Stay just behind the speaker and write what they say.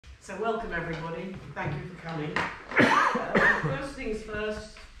So welcome everybody, thank you for coming. First things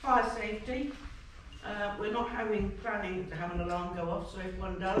first, fire safety. We're not planning to have an alarm go off, so if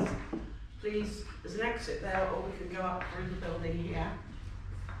one does, please, there's an exit there, or we can go up through the building here.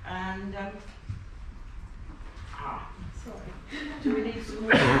 And, sorry, do we need some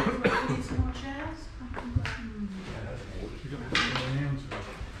more chairs? Do we need some more chairs?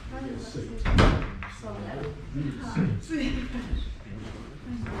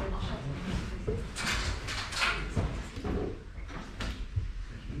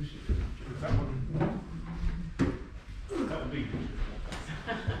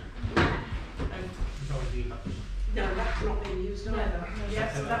 No, that's not being used either.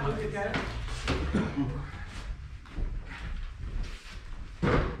 Yes, that one could go.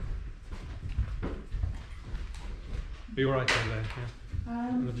 Are you alright over there? Yeah.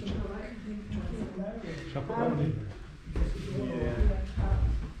 Another chair. Shall I put that one in?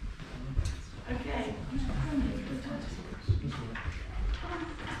 Okay.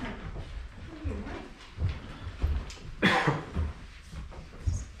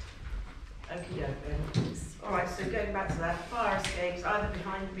 Alright, so going back to that, fire escapes either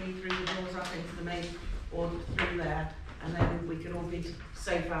behind me through the doors up into the main or through there, and then we can all be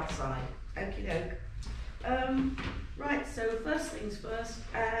safe outside. Okie doke. Right, so first things first,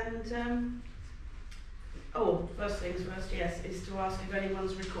 and first things first, yes, is to ask if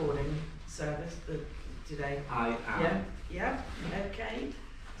anyone's recording service today. I am. Yeah, okay.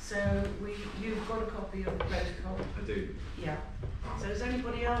 So you've got a copy of the protocol? I do. Yeah. So is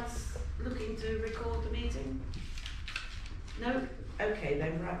anybody else looking to record the meeting? No? Okay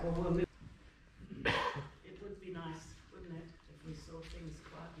then, right, well we'll move. It would be nice, wouldn't it, if we saw things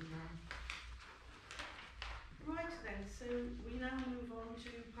quieting down. Right then, so we now move on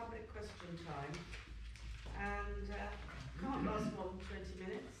to public question time. And can't last more than 20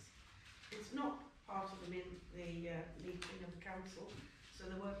 minutes. It's not part of the meeting of the council, so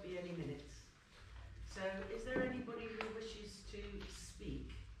there won't be any minutes. So is there anybody who wishes to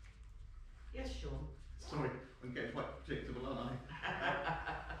speak? Yes, Sean. Sorry, I'm getting quite predictable, aren't I?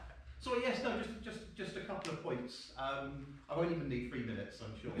 Sorry, yes, no, just a couple of points. I won't even need 3 minutes,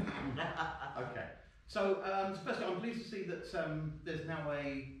 I'm sure. Okay. So, firstly, I'm pleased to see that there's now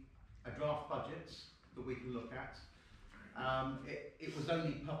a draft budget that we can look at. It was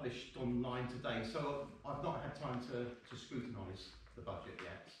only published online today, so I've not had time to scrutinise the budget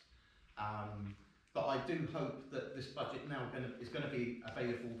yet. But I do hope that this budget now is going to be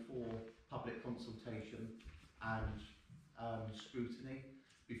available for public consultation and scrutiny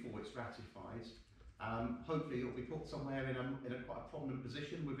before it's ratified. Hopefully it will be put somewhere in a quite a prominent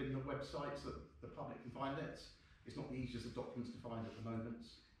position within the website so that the public can find it. It's not the easiest of documents to find at the moment.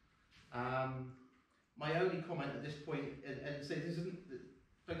 My only comment at this point, and so this isn't,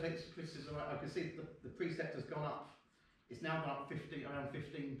 don't take this criticism, I can see the precept has gone up. It's now gone up around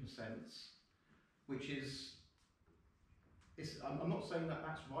 15%, which is, I'm not saying that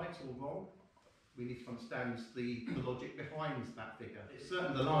that's right or wrong. We need to understand the logic behind that figure. It's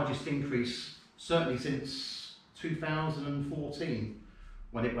certainly the largest increase, certainly since 2014,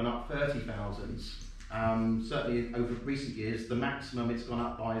 when it went up 30,000. Certainly over recent years, the maximum it's gone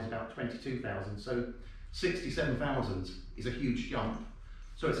up by is about 22,000. So 67,000 is a huge jump.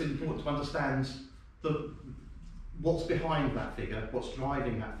 So it's important to understand what's behind that figure, what's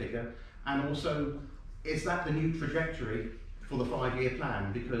driving that figure, and also, is that the new trajectory for the 5-year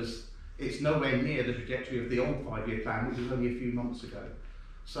plan? Because it's nowhere near the trajectory of the old 5-year plan, which was only a few months ago.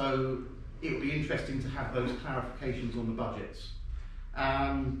 So it would be interesting to have those clarifications on the budgets.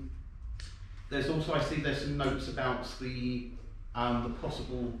 There's also, I see there's some notes about the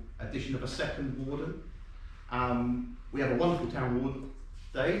possible addition of a second warden. We have a wonderful town warden,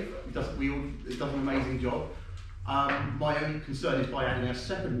 Dave. He does an amazing job. My only concern is by adding a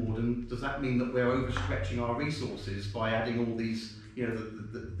second warden, does that mean that we're overstretching our resources by adding all these,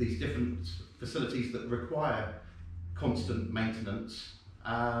 these different facilities that require constant maintenance?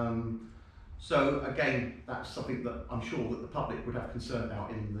 So again, that's something that I'm sure that the public would have concern about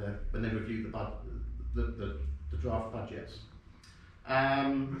when they review the draft budgets.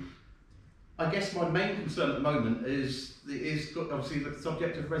 I guess my main concern at the moment is obviously the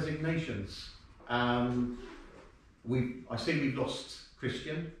subject of resignations. I see we've lost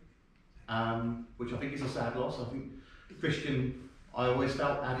Christian, which I think is a sad loss. I think Christian, I always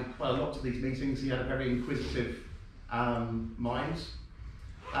felt, added quite a lot to these meetings. He had a very inquisitive mind.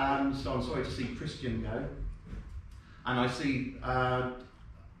 So I'm sorry to see Christian go. And I see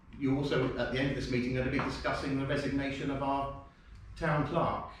you also, at the end of this meeting, are going to be discussing the resignation of our town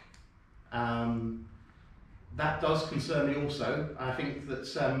clerk. that does concern me also. I think that,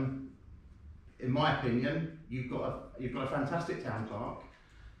 in my opinion, you've got a fantastic town clerk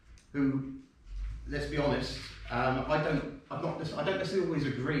who, let's be honest, I don't necessarily always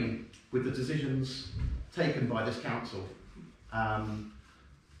agree with the decisions taken by this council,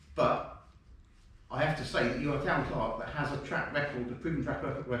 but I have to say that you're a town clerk that has a proven track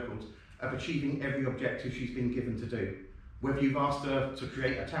record of achieving every objective she's been given to do. Whether you've asked her to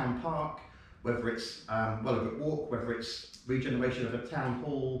create a town park, whether it's Wellerwood Walk, whether it's regeneration of a town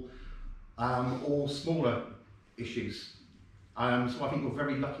hall, or smaller issues. So I think you're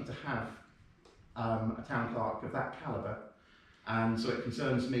very lucky to have a town clerk of that calibre, and so it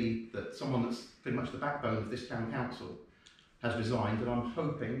concerns me that someone that's pretty much the backbone of this town council has resigned, and I'm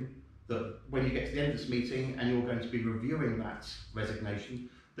hoping that when you get to the end of this meeting and you're going to be reviewing that resignation,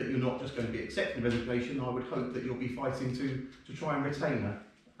 that you're not just going to be accepting the resignation. I would hope that you'll be fighting to try and retain her,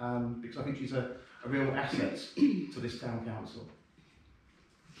 because I think she's a real asset to this town council.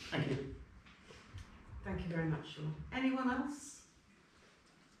 Thank you. Thank you very much, Sean. Anyone else?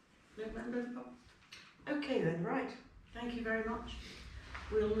 No members? Okay then, right. Thank you very much.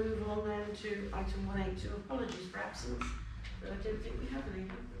 We'll move on then to item 182. Apologies for absence, but I don't think we have any.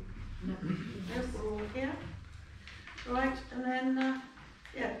 No, we're all here. Right, and then,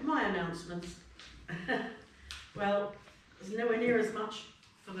 yeah, my announcements. Well, there's nowhere near as much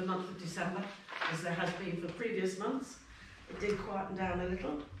for the month of December as there has been for previous months. It did quieten down a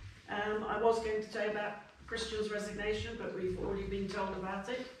little. I was going to say about Christian's resignation, but we've already been told about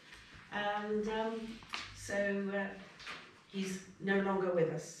it. And so he's no longer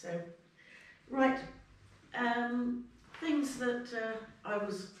with us. So, right, things that I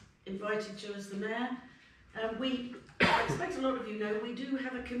was invited to as the mayor. I expect a lot of you know, we do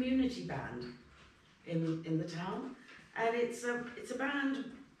have a community band in the town, and it's a band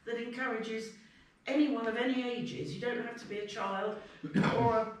that encourages anyone of any ages. You don't have to be a child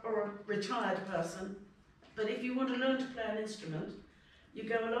or a retired person, but if you want to learn to play an instrument, you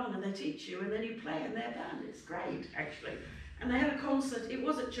go along and they teach you, and then you play in their band. It's great, actually. And they had a concert. It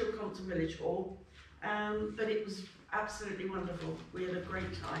was at Chilcompton Village Hall, but it was absolutely wonderful. We had a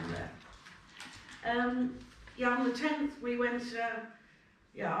great time there. Yeah, on the 10th we went,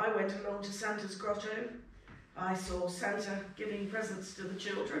 I went along to Santa's Grotto. I saw Santa giving presents to the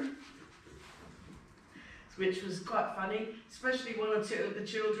children, which was quite funny, especially one or two of the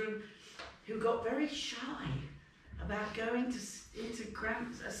children who got very shy about going into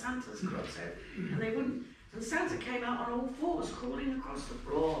Santa's Grotto, and they wouldn't. And Santa came out on all fours, crawling across the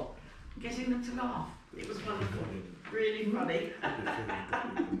floor, getting them to laugh. It was wonderful, really funny.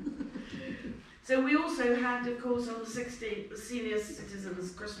 So we also had, of course, on the 16th, the Senior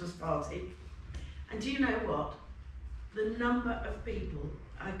Citizens Christmas Party. And do you know what? The number of people,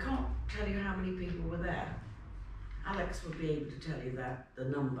 I can't tell you how many people were there. Alex would be able to tell you that, the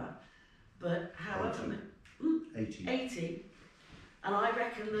number. But however, 80. And I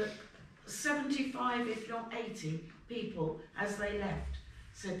reckon that 75, if not 80 people, as they left,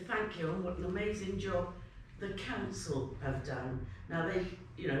 said thank you and what an amazing job the council have done. Now they,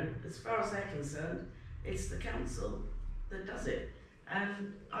 you know, as far as they're concerned, it's the council that does it.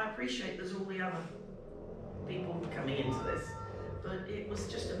 And I appreciate there's all the other people coming into this, but it was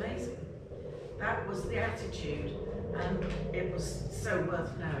just amazing. That was the attitude, and it was so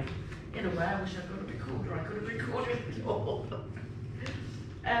worth knowing. In a way, I wish I'd got a recorder. I could have recorded it all.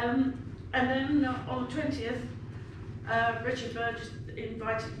 And then on the 20th, Richard Burgess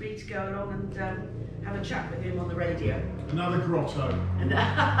invited me to go along and have a chat with him on the radio. Another grotto.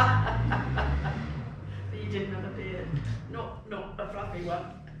 But you didn't have a beard, not a fluffy one.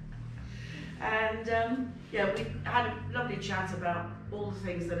 And yeah, we had a lovely chat about all the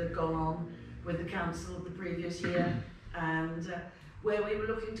things that had gone on with the council the previous year, and where we were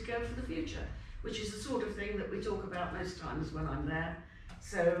looking to go for the future, which is the sort of thing that we talk about most times when I'm there.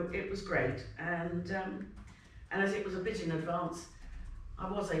 So it was great, and as it was a bit in advance, I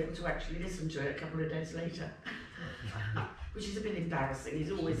was able to actually listen to it a couple of days later, which is a bit embarrassing.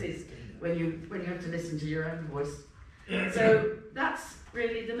 It always is when you have to listen to your own voice. So that's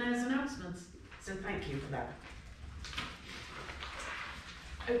really the mayor's announcements. So thank you for that.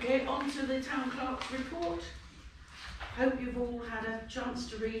 Okay, on to the town clerk's report. Hope you've all had a chance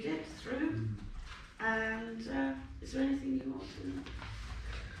to read it through. And is there anything you want to know?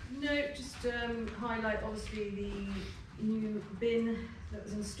 No, just highlight obviously the new bin that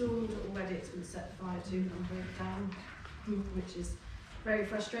was installed already. It's been set fire to and burnt down, which is very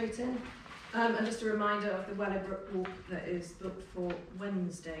frustrating. And just a reminder of the Wellerbrook walk that is booked for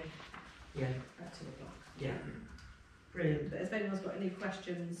Wednesday. Yeah. At 2 o'clock. Yeah. Brilliant. But if anyone's got any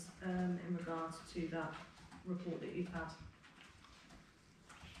questions in regards to that, report that you've had.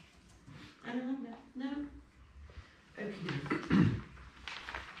 Anyone? No? Okay.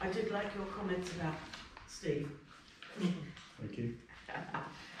 I did like your comments about Steve. Thank you.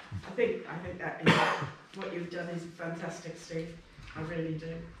 I think that is what you've done is fantastic, Steve. I really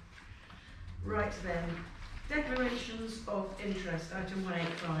do. Right then, declarations of interest, item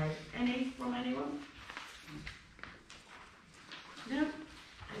 185. Any from anyone? No?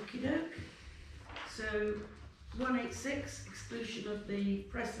 Okie doke. So 186, exclusion of the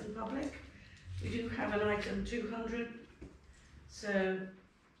press and public. We do have an item 200. So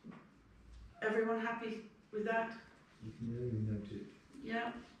everyone happy with that? You can really note it.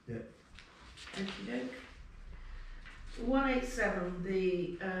 Yeah? Yeah. Okie doke. 187,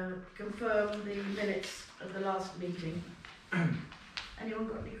 the confirm the minutes of the last meeting. Anyone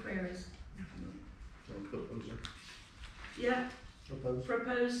got any queries? Yeah?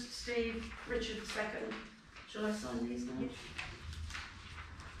 Proposed, Steve, Richard second. Shall I sign these now?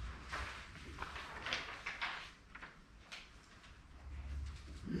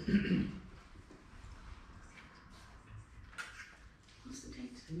 What's the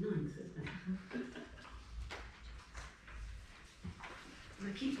date? The 9th, isn't it? And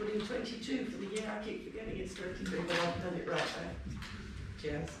I keep putting 22 for the year, I keep forgetting it's 23, but I've done it right there.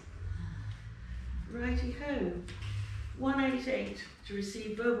 Cheers. Righty-ho. 188, to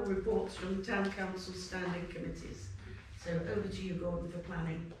receive verbal reports from the Town Council standing committees. So over to you, Gordon, for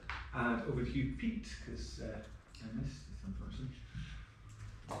planning. And over to you, Pete, because I missed this, unfortunately.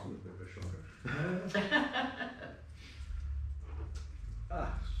 That's a little bit of a shocker.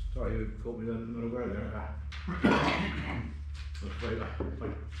 Sorry, you caught me in the middle of where there. I'm afraid I don't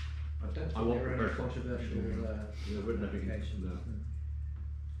think I won't there are any prepare controversial written applications.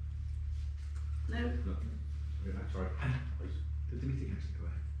 No? Yeah, sorry. Did the meeting actually go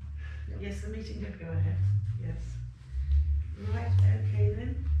ahead? Yes, the meeting did go ahead. Yes. Right, okay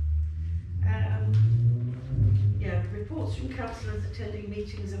then. Yeah, reports from councillors attending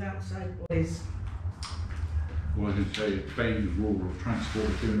meetings of outside bodies. Well, I can say Baines Rural Transport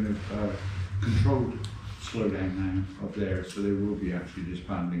are doing a controlled slowdown now of theirs, so they will be actually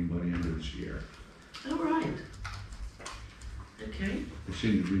disbanding by the end of this year. All right. Okay. They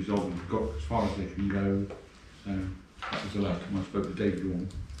seem to resolve and got as far as they can go. So that was the last time I spoke to David Warren.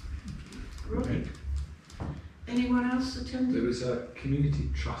 Right. Anyone else attending? There was a community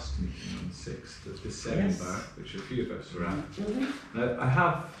trust meeting on the 6th of December, Yes. which a few of us were at. Mm-hmm.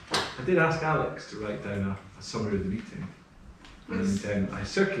 Now, I did ask Alex to write down a summary of the meeting, Yes. and I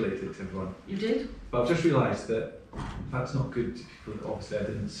circulated it to everyone. You did? But I've just realised that that's not good to people that obviously I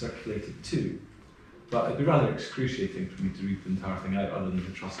didn't circulate it to. But it'd be rather excruciating for me to read the entire thing out, other than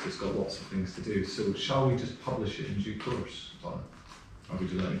the trust has got lots of things to do. So shall we just publish it in due course, or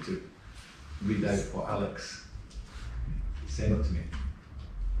would you like me to read out what Alex sent to me?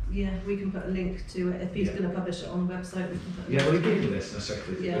 Yeah, we can put a link to it. If he's Yeah. going to publish it on the website, we can put a Yeah, well, he link. gave me this and I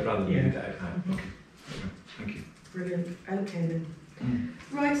circulated Yeah. it rather than Yeah. read it out now. Mhm. Okay, there we go. Thank you. Brilliant. Okay then.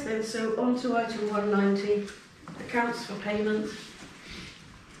 Right then, so on to item 190, accounts for payment.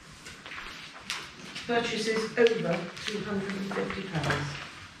 Purchases over £250.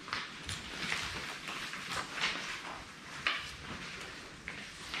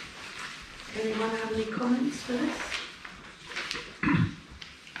 Anyone have any comments for this?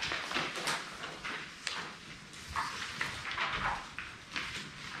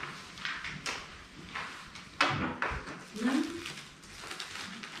 No?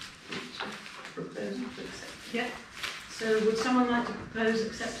 Proposal to accept. Yeah. So would someone like to propose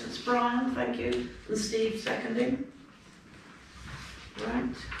acceptance? Brian, thank you. And Steve seconding.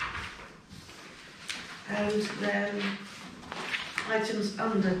 Right. And then items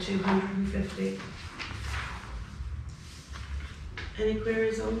under 250. Any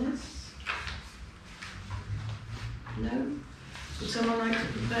queries on this? No? Would someone like to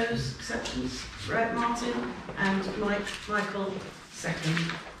propose acceptance? Right, Martin and Michael second.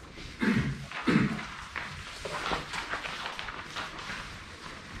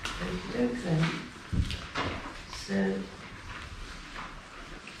 Okey-doke then. So,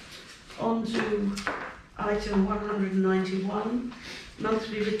 on to item 191,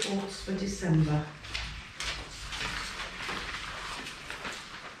 monthly reports for December.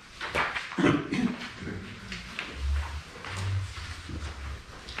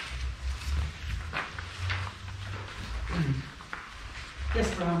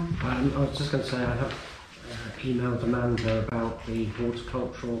 Yes, Brian. I was just going to say I have emailed Amanda about the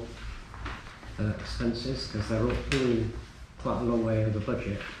horticultural expenses because they're all quite a long way over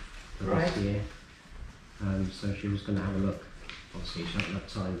budget for Right. this year. So she was going to have a look obviously she hasn't had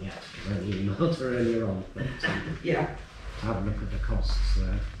time yet, I've only emailed her earlier on, but Yeah. to have a look at the costs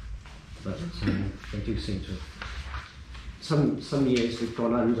there. But they do seem to have, some years we've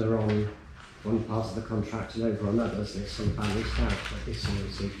gone under on one part of the contract and over on others, and it's some balanced out, but this year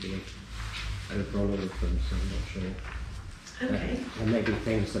it seems to be over on all of them, so I'm not sure. Okay. There may be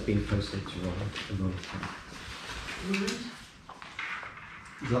things that have been posted to wrong at the moment. Right.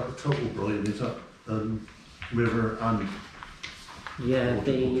 Is that the total, Brian? Is that river and Yeah,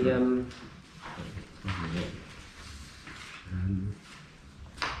 the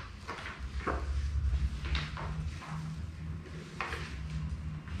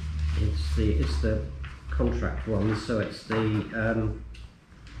it's the contract one, so it's the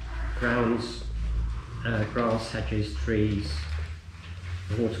grounds, grass, hedges, trees,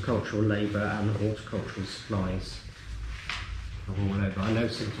 the horticultural labour and the horticultural supplies. All over. I know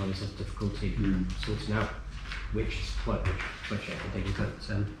sometimes there's difficulty sorting out which is quite which budget and things,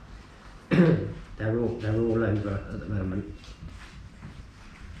 but they're all over at the moment.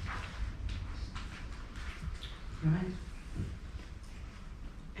 Right.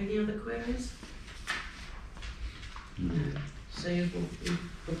 Any other queries? No. So you've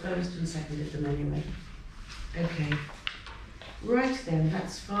proposed and seconded them anyway. Okay. Right then,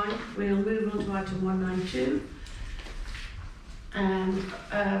 that's fine. We'll move on to item 192. And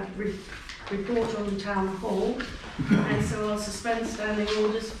report on the town hall. And so I'll suspend standing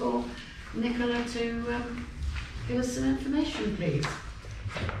orders for Nicola to give us some information, please.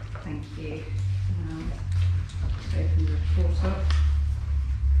 Thank you. Just open the report up.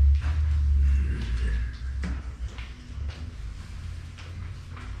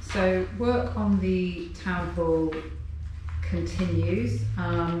 So work on the town hall continues.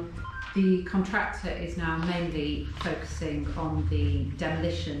 The contractor is now mainly focusing on the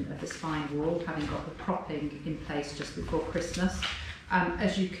demolition of the spine wall, having got the propping in place just before Christmas.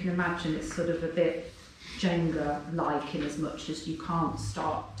 As you can imagine, it's sort of a bit Jenga-like in as much as you can't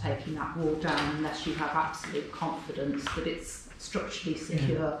start taking that wall down unless you have absolute confidence that it's structurally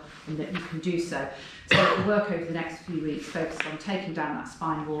secure and that you can do so. So the work over the next few weeks focused on taking down that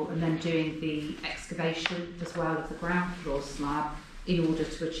spine wall and then doing the excavation as well of the ground floor slab in order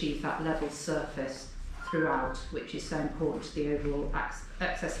to achieve that level surface throughout, which is so important to the overall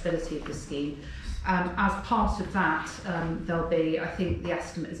accessibility of the scheme. As part of that, there'll be, I think the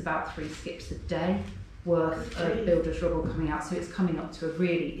estimate is about 3 skips a day worth of builder's rubble coming out, so it's coming up to a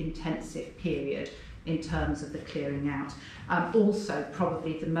really intensive period in terms of the clearing out. Also,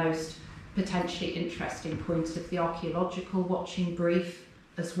 probably the most potentially interesting point of the archaeological watching brief,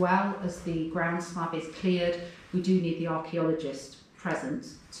 as well as the ground slab is cleared, we do need the archaeologist present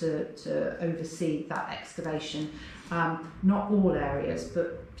to oversee that excavation. Not all areas,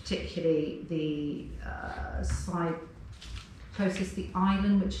 but particularly the side closest to the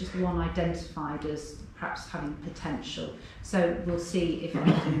island, which is the one identified as perhaps having potential. So we'll see if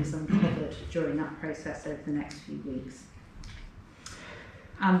anything is uncovered during that process over the next few weeks.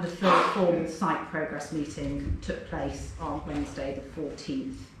 And the third formal site progress meeting took place on Wednesday the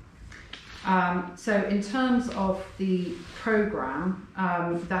 14th. So in terms of the programme,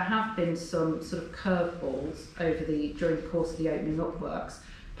 there have been some sort of curveballs during the course of the opening up works.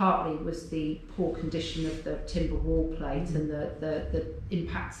 Partly was the poor condition of the timber wall plate and the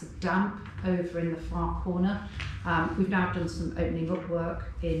impacts of damp over in the far corner. We've now done some opening up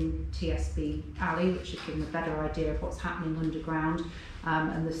work in TSB Alley, which has given a better idea of what's happening underground.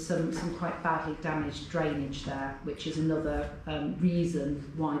 And there's some quite badly damaged drainage there, which is another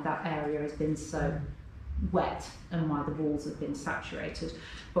reason why that area has been so wet and why the walls have been saturated.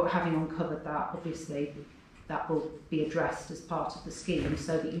 But having uncovered that, obviously, that will be addressed as part of the scheme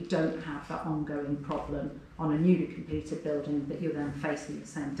so that you don't have that ongoing problem on a newly completed building that you're then facing the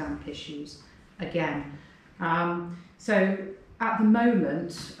same damp issues again. So at the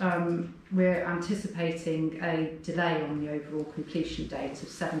moment, we're anticipating a delay on the overall completion date of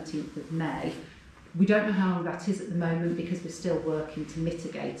 17th of May. We don't know how long that is at the moment because we're still working to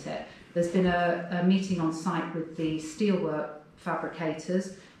mitigate it. There's been a meeting on site with the steelwork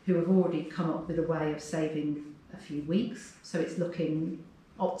fabricators who have already come up with a way of saving a few weeks, so it's looking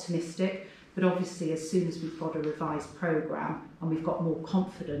optimistic. But obviously, as soon as we've got a revised programme and we've got more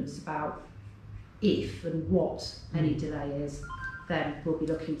confidence about if and what any delay is, then we'll be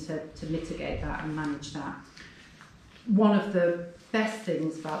looking to mitigate that and manage that. One of the best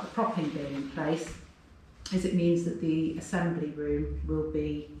things about the propping being in place is it means that the assembly room will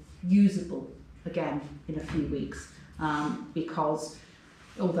be usable again in a few weeks, because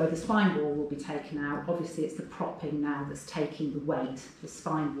although the spine wall will be taken out, obviously it's the propping now that's taking the weight. The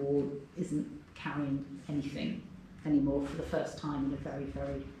spine wall isn't carrying anything anymore for the first time in a very,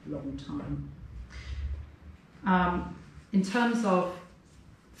 very long time. In terms of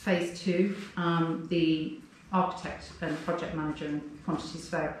phase 2, the architect and project manager and quantity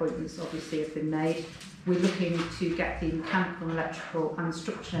surveyor appointments obviously have been made. We're looking to get the mechanical, electrical and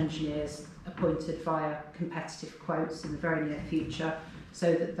structural engineers appointed via competitive quotes in the very near future,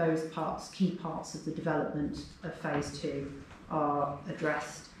 so that those key parts of the development of phase 2 are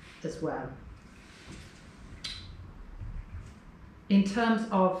addressed as well. In terms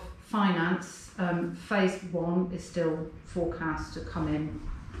of finance, phase 1 is still forecast to come in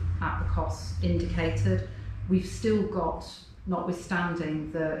at the costs indicated. We've still got,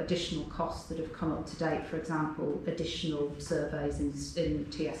 notwithstanding the additional costs that have come up to date, for example, additional surveys in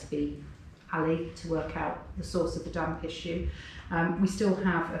TSB Alley to work out the source of the damp issue. We still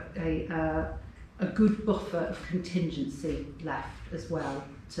have a good buffer of contingency left as well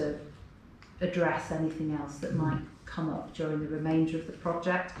to address anything else that might come up during the remainder of the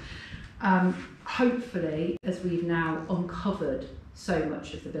project. Hopefully, as we've now uncovered so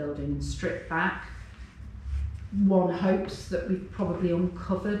much of the building and stripped back, one hopes that we've probably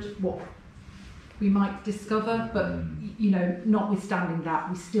uncovered what we might discover, but you know, notwithstanding that,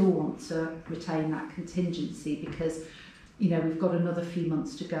 we still want to retain that contingency because you know, we've got another few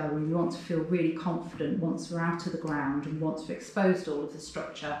months to go and we want to feel really confident once we're out of the ground and once we've exposed all of the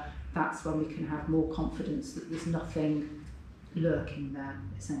structure. That's when we can have more confidence that there's nothing lurking there,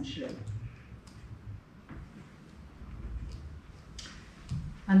 essentially.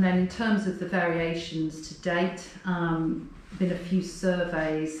 And then in terms of the variations to date, been a few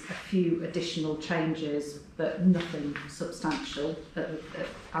surveys, a few additional changes, but nothing substantial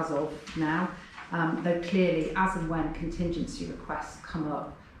as of now. Though clearly, as and when contingency requests come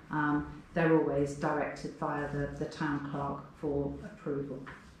up, they're always directed via the town clerk for approval.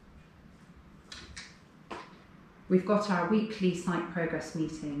 We've got our weekly site progress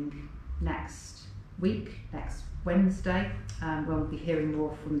meeting next week, next Wednesday. We'll be hearing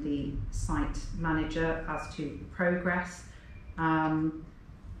more from the site manager as to progress, and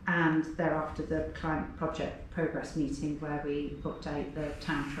thereafter the client project progress meeting where we update the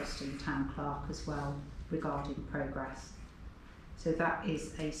town trust and town clerk as well regarding progress. So that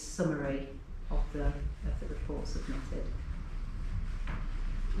is a summary of the report submitted.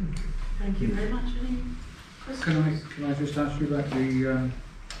 Thank you very much. Any questions? Can I just ask you about the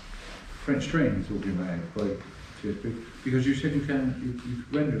French drain you're talking about by TSB? Because you said you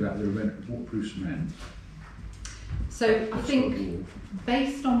render that with a waterproof cement. So I think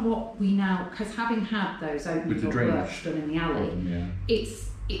based on what we now, because having had those open works done in the alley,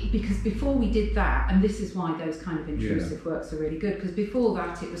 because before we did that, and this is why those kind of intrusive works are really good, because before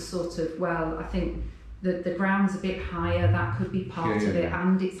that it was sort of, well, I think the ground's a bit higher, that could be part of it,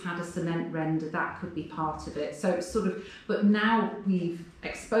 and it's had a cement render, that could be part of it. So it's sort of, but now we've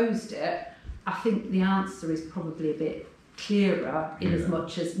exposed it, I think the answer is probably a bit clearer in as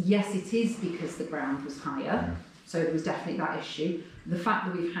much as, yes, it is because the ground was higher, so there was definitely that issue. The fact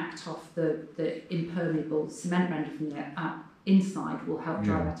that we've hacked off the impermeable cement render from the inside will help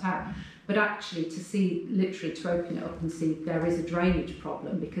dry that out. But actually literally to open it up and see there is a drainage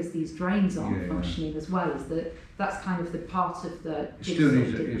problem because these drains aren't functioning as well as that's kind of the part of the it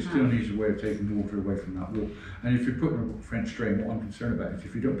still needs a way of taking water away from that wall. And if you put in a French drain, what I'm concerned about is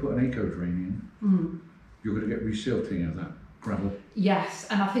if you don't put an eco drain in, you're going to get resilting of that gravel. Yes,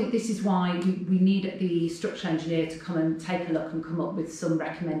 and I think this is why we need the structural engineer to come and take a look and come up with some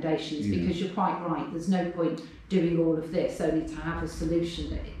recommendations, because you're quite right, there's no point doing all of this only to have a solution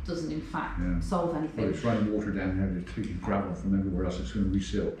that it doesn't in fact solve anything. Well, it's running water down there, it's taking gravel from everywhere else, it's going to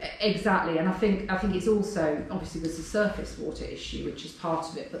resilt. Exactly, and I think it's also, obviously there's a surface water issue which is part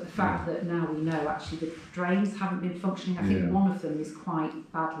of it, but the fact that now we know actually the drains haven't been functioning, I think one of them is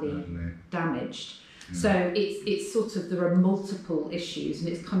quite badly damaged. So it's sort of, there are multiple issues and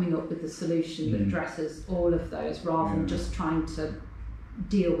it's coming up with the solution that addresses all of those rather than just trying to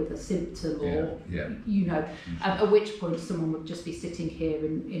deal with a symptom or, you know, at which point someone would just be sitting here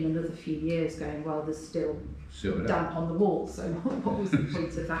in another few years going, well, there's still damp on the wall, so what was the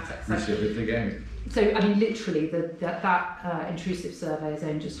point of that exercise? So, I mean, literally, that intrusive survey has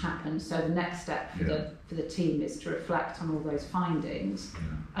only just happened, so the next step for the team is to reflect on all those findings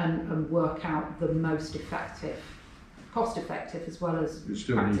and work out the most effective, cost-effective as well as I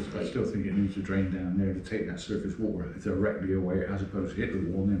still think it needs to drain down there to take that surface water directly away as opposed to hit the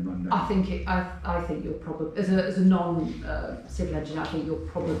wall and then run down. I think you're probably, as a non-civil engineer, I think you're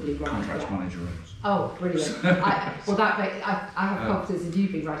probably right. Contracts manager. Oh, brilliant! I have confidence in you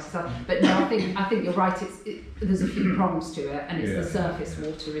being right as well. But no, I think you're right. There's a few prongs to it, and it's the surface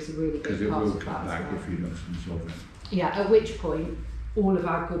water is a really big part of that. Because it will come back if you don't solve it. Yeah, at which point all of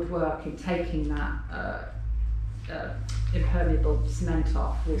our good work in taking that impermeable cement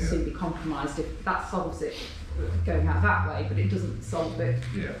off will soon be compromised. If that solves it going out that way, but it doesn't solve it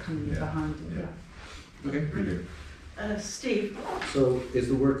coming in behind it. Yeah. Okay, brilliant. Steve? So is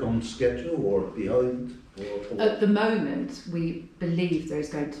the work on schedule or behind? Or At the moment, we believe there is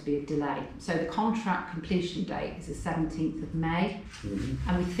going to be a delay. So the contract completion date is the 17th of May,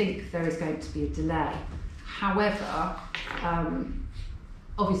 and we think there is going to be a delay. However,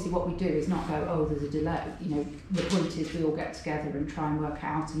 obviously what we do is not go, oh, there's a delay. You know, the point is we all get together and try and work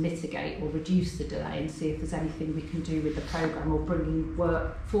out how to mitigate or reduce the delay and see if there's anything we can do with the programme or bringing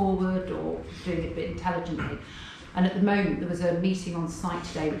work forward or doing it a bit intelligently. And at the moment, there was a meeting on site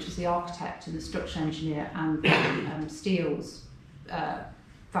today, which was the architect and the structural engineer and the steels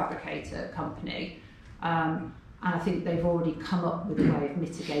fabricator company. And I think they've already come up with a way of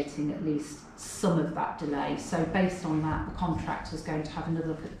mitigating at least some of that delay. So based on that, the contractor's going to have another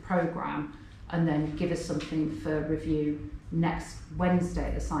look at the programme and then give us something for review next Wednesday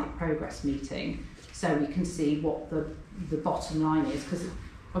at the site progress meeting, so we can see what the bottom line is, because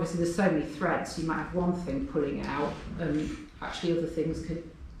obviously there's so many threads, you might have one thing pulling out and actually other things could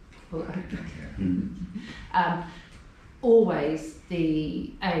pull out. Always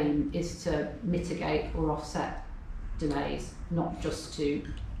the aim is to mitigate or offset delays, not just to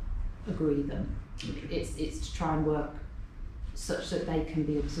agree them. It's to try and work such that they can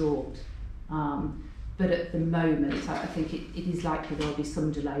be absorbed. But at the moment, I think it is likely there will be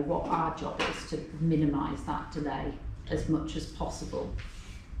some delay. What our job is to minimise that delay as much as possible.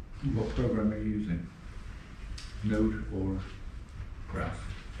 What program are you using? Node or Graph?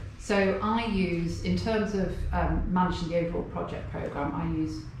 So I use, in terms of managing the overall project programme, I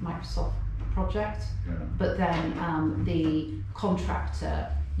use Microsoft Project, but then the contractor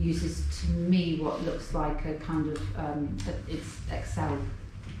uses, to me, what looks like a kind of, it's Excel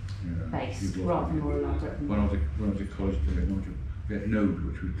based rather than more elaborate. One of the college modules, we had Node,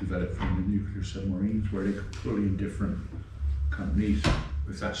 which was developed from the nuclear submarines, where they could pull in different companies.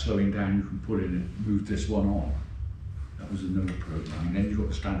 If that's slowing down, you can pull in and move this one on. That was a Node program. And then you've got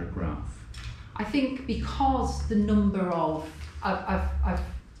the standard graph. I think because the number of, I've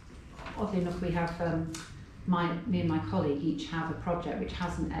oddly enough, we have me and my colleague each have a project which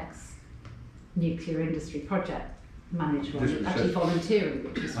has an ex-nuclear industry project manager on it, actually volunteering,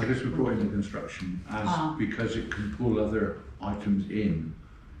 which is. I just report in the construction as because it can pull other items in.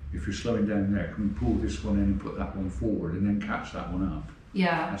 If you're slowing down there, can we pull this one in and put that one forward and then catch that one up?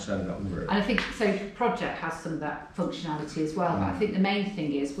 Yeah. That's how that works. And I think, so project has some of that functionality as well, but I think the main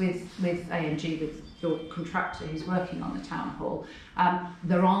thing is with AMG, with your contractor who's working on the town hall,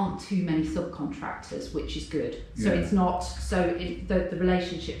 there aren't too many subcontractors, which is good. So it's not, the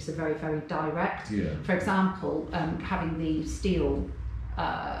relationships are very, very direct. Yeah. For example, having the steel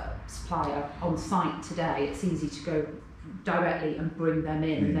supplier on site today, it's easy to go directly and bring them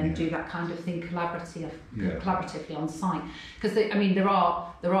in and then do that kind of thing collaboratively on site, because I mean there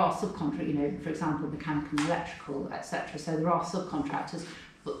are subcontractors, you know, for example mechanical and electrical, etc. So there are subcontractors,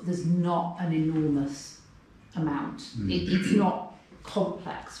 but there's not an enormous amount. It's not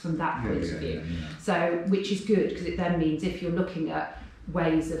complex from that point of view. So which is good, because it then means if you're looking at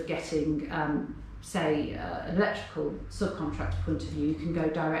ways of getting say an electrical subcontractor point of view, you can go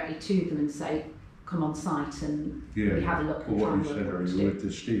directly to them and say, come on site and we have a look and try and work what to do. With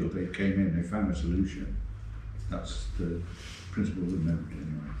the steel, they came in, they found a solution. That's the principle of the note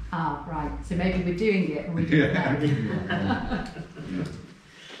anyway. Ah, right. So maybe we're doing it and we do it now.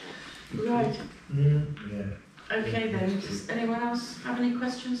 Right. Okay then, does anyone else have any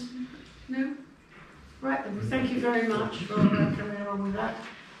questions? No? Right then, well, thank you very much for coming along with that,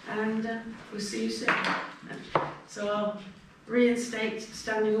 and we'll see you soon. So I'll reinstate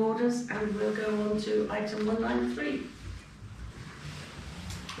standing orders and we'll go on to item 193,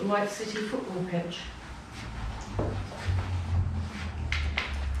 the White City football pitch.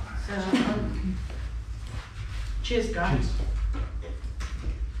 So, cheers guys.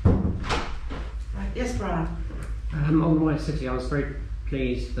 Right, yes Brian. On the White City, I was very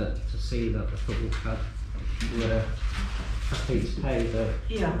pleased to see that the football club were happy to pay the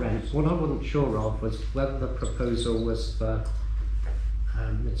rent. What I wasn't sure of was whether the proposal was for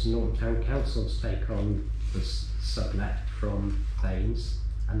Midsomer Norton Town Council to take on the sublet from Baines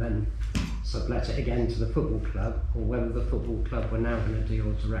and then sublet it again to the football club, or whether the football club were now going to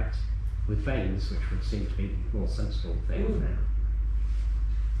deal direct with Baines, which would seem to be a more sensible thing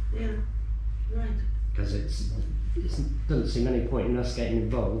now. Yeah, right. Because it doesn't seem any point in us getting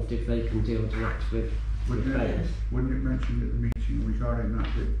involved if they can deal direct with Baines. Wouldn't it mention at the meeting regarding that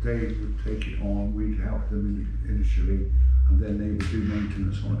they would take it on, we'd help them initially, and then they would do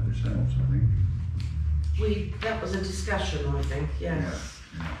maintenance on it themselves, I think. That was a discussion, I think, yes.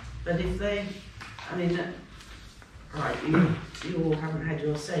 Yeah. But if they, I mean, right, you all haven't had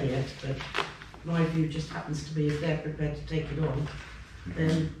your say yet, but my view just happens to be if they're prepared to take it on,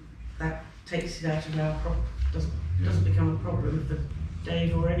 then that takes it out of our doesn't become a problem for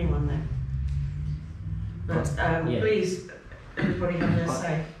Dave or anyone then. But please, everybody have their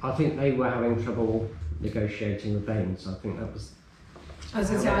say. I think they were having trouble negotiating the Baines. I think that was.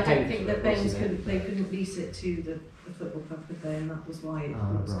 As I say, I don't think that Baines wasn't couldn't lease it to the football club, could they? And that was why it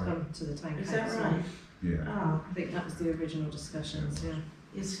was right. come to the town Is council. that right? Yeah. Ah, I think that was the original discussions. Yeah,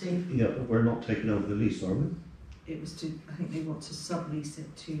 yes, Steve. Yeah, but we're not taking over the lease, are we? it was to. I think they want to sublease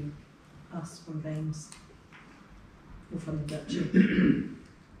it to us from Baines or from the Duchy.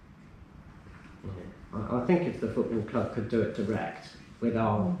 I think if the football club could do it direct, with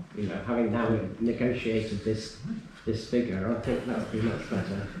our, having now negotiated this figure, I think that would be much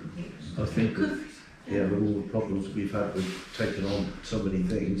better. I think, yeah, with all the problems we've had with taking on so many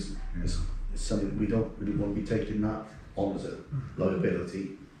things, it's something we don't really want to be taking that on as a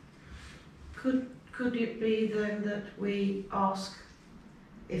liability. Could it be then that we ask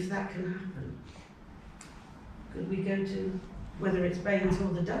if that can happen? Could we go to whether it's Baines or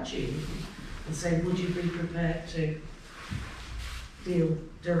the Duchy and say, would you be prepared to deal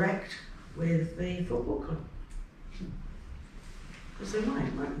direct with the football club? Because they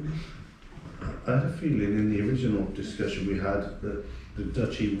mightn't they? I had a feeling in the original discussion we had that the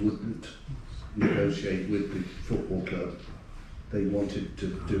Duchy wouldn't negotiate with the football club. They wanted to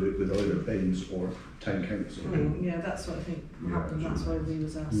do it with either Baines or Town Council. Yeah, that's what I think happened. That's why we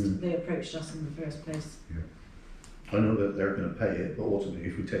was asked. They approached us in the first place. I know that they're going to pay it, but ultimately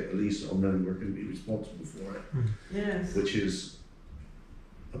if we take the lease on, then we're going to be responsible for it. Yes. Which is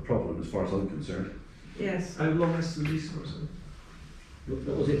a problem as far as I'm concerned. Yes. How long is the lease for?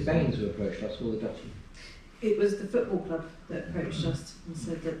 Was it Baines who approached us or the Duchy? It was the football club that approached us and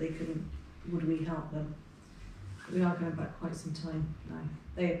said that they couldn't. Would we help them? We are going back quite some time now.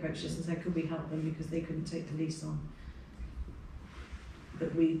 They approached us and said, could we help them because they couldn't take the lease on.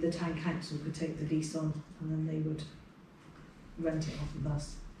 But the town council could take the lease on and then they would rent it off of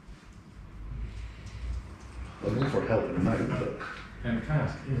us. I'm all for helping them out, but Can I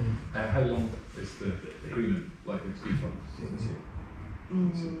ask, how long is the agreement likely to be for?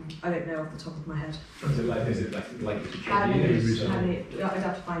 I don't know off the top of my head. Is it likely to How be many years? I'd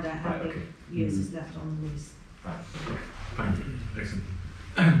have to find out how Right, many okay. years is left on the lease. Right, okay. Fine, excellent.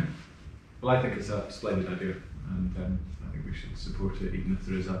 Well, I think it's a splendid idea, and I think we should support it, even if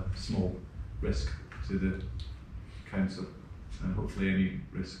there is a small risk to the council. And hopefully, any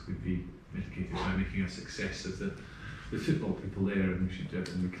risk would be mitigated by making a success of the football people there, and we should do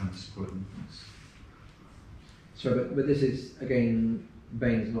everything we can to support them. So, but this is again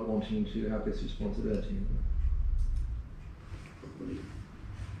Baines not wanting to have this responsibility.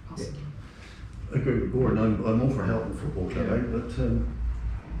 Possibly. I agree with Gordon. I'm all for helping football club out, but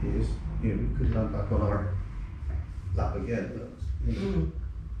it is, we could land back on our lap again.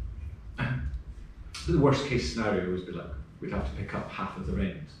 But, The worst case scenario would be like we'd have to pick up half of the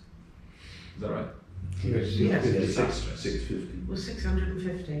rent. Is that right? Yes. 650. Well,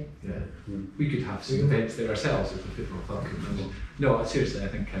 650. Yeah. We could have some events there ourselves if the football club could remember. No, seriously, I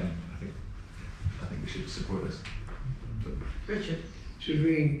think we should support this. Richard? Should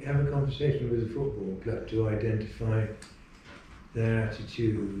we have a conversation with the football club to identify their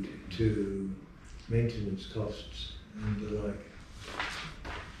attitude to maintenance costs and the like?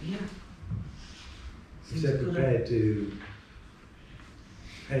 Yeah. If they're prepared to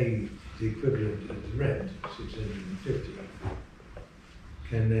pay the equivalent of the rent, 650,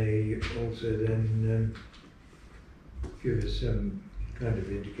 can they also then give us some kind of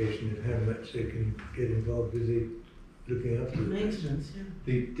indication of how much they can get involved with the looking after the maintenance? Yeah.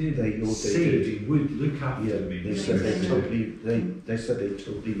 They did They say did. they would look after Yeah, the they maintenance. said they said they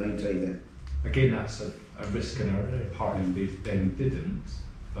totally maintain it. Again, that's a risk in our part if they then didn't.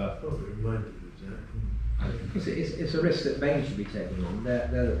 But Oh, we're reminded of that. It's a risk that Baines should be taking on. They're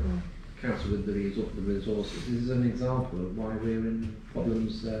the council with the resources. This is an example of why we're in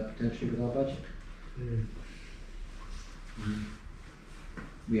problems potentially with our budget.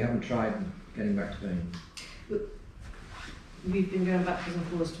 We haven't tried getting back to Baines. We've been going backwards and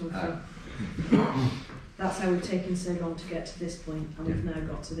forwards to and fro. That's how we've taken so long to get to this point, and we've now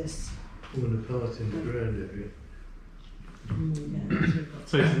got to this. Falling apart in the ground area.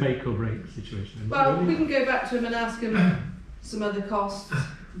 So it's a make or break situation. Well, we can go back to him and ask him some other costs,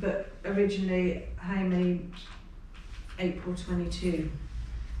 but originally how many April 22.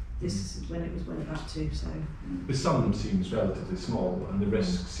 This is when it was went back to, so. The sum seems relatively small and the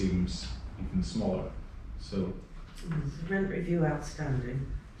risk seems even smaller. So There's a rent review outstanding,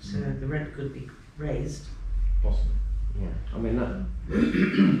 so the rent could be raised. possibly. Yeah, I mean that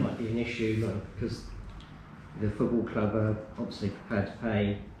might be an issue because the football club are obviously prepared to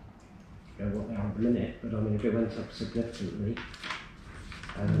pay what they are at the minute, but I mean if it went up significantly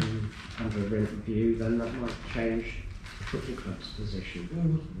under a rent review, then that might change the football club's position.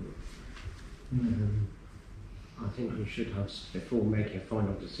 I think we should have, before making a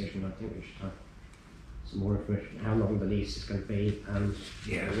final decision, I think we should have some more information how long the lease is going to be and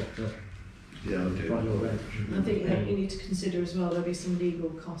what the final rent should be. I think that you need to consider as well, there'll be some legal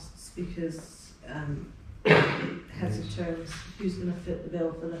costs because heads of terms, who's going to fit the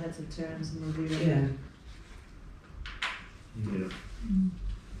bill for the heads of terms and review it. Yeah.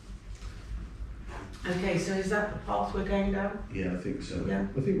 Okay, so is that the path we're going down? Yeah, I think so. Yeah.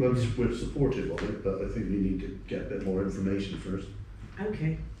 I think we're supportive of it, but I think we need to get a bit more information first.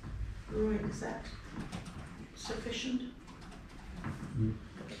 Okay. Right, is that sufficient?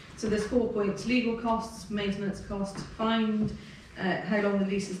 So there's 4 points: legal costs, maintenance costs, fined, how long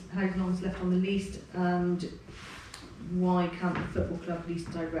is left on the lease, and why can't the football club lease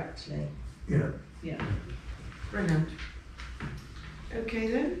directly? Yeah. Brilliant. Okay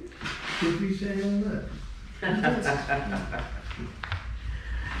then. Did we say all that?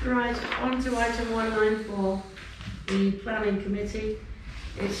 Right, on to item 194, the planning committee.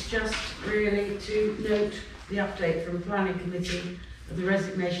 It's just really to note the update from the planning committee of the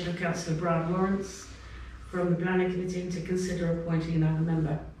resignation of Councillor Brian Lawrence from the planning committee to consider appointing another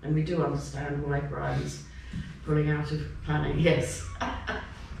member. And we do understand why Brian's pulling out of planning, yes.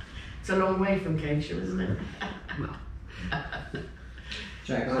 It's a long way from Cambridgeshire, isn't it?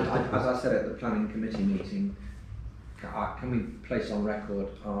 Jack, as I said at the planning committee meeting, can we place on record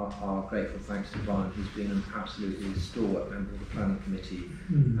our grateful thanks to Brian, who's been an absolutely stalwart member of the planning committee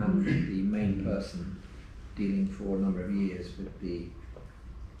and the main person dealing for a number of years with the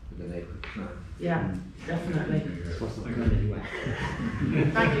neighbourhood plan. Yeah, definitely. Wasn't going anywhere.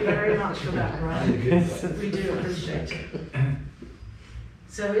 Thank you very much for that, Brian. We do appreciate it.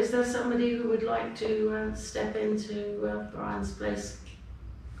 So is there somebody who would like to step into Brian's place?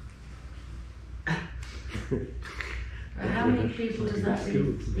 How many people does that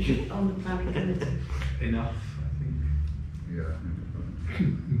leave on the planning committee? Enough, I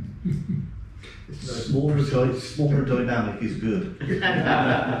think. Smaller dynamic is good.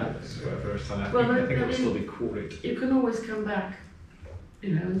 Well, I think it'll still be quorate. You can always come back,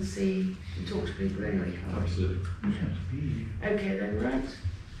 you know, and see and talk to people anyway. Absolutely. Okay then, right.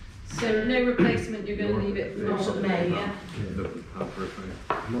 So no replacement, you're going to leave it Not for at May, yeah?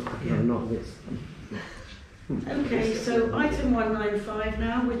 Not this. Okay, so item 195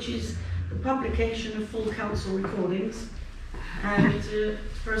 now, which is the publication of full council recordings, and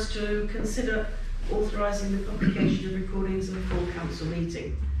for us to consider authorising the publication of recordings of a full council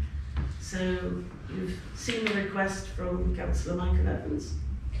meeting. So you've seen the request from Councillor Michael Evans.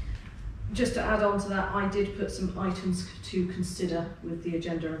 Just to add on to that, I did put some items to consider with the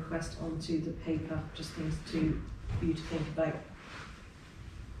agenda request onto the paper, just things for you to think about.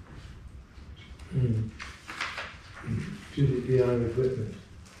 Should it be our equipment?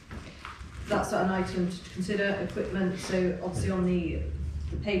 That's an item to consider, equipment. So obviously on the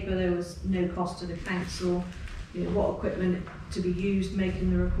paper there was no cost to the council. You know, what equipment to be used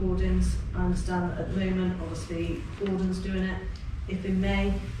making the recordings. I understand that at the moment, obviously Gordon's doing it. If in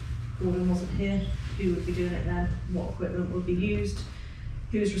May Gordon wasn't here, who would be doing it then? What equipment would be used?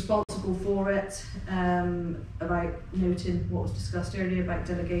 Who's responsible for it? About noting what was discussed earlier about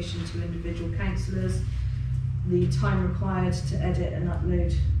delegation to individual councillors, the time required to edit and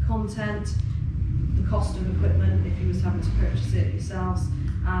upload content, the cost of equipment if you was having to purchase it yourselves,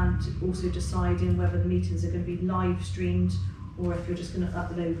 and also deciding whether the meetings are going to be live streamed or if you're just going to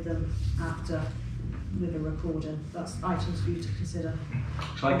upload them after with a recording. That's items for you to consider.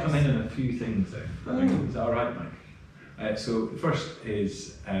 Shall I come in on a few things though? Is that alright, Mike? So the first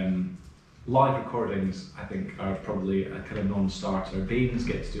is live recordings. I think are probably a kind of non-starter. Baines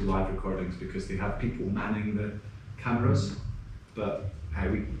get to do live recordings because they have people manning the cameras, but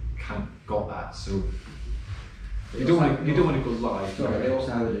we can't got that. So you don't want to go live. Sorry, they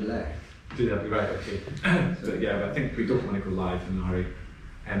also have a delay. Do that, right? Okay. But yeah, but I think we don't want to go live in a hurry.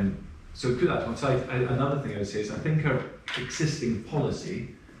 So put that to one side. Another thing I would say is I think our existing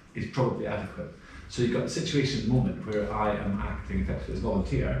policy is probably adequate. So you've got a situation at the moment where I am acting effectively as a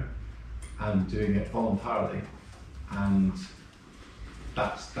volunteer and doing it voluntarily, and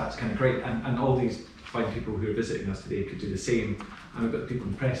that's kind of great. And all these find people who are visiting us today could do the same, and we've got people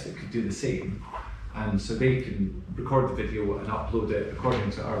in the press that could do the same, and so they can record the video and upload it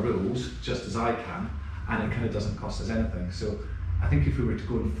according to our rules, just as I can, and it kind of doesn't cost us anything. So I think if we were to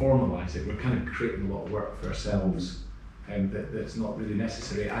go and formalise it, we're kind of creating a lot of work for ourselves, that's not really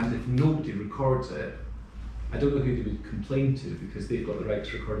necessary. And if nobody records it, I don't know who they would complain to, because they've got the right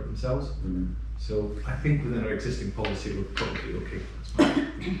to record it themselves. So I think within our existing policy we're probably okay. That's fine.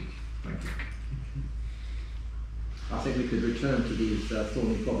 Thank you. I think we could return to these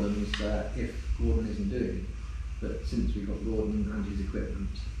thorny problems if Gordon isn't doing, but since we've got Gordon and his equipment,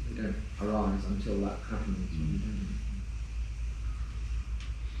 they don't arise until that happens.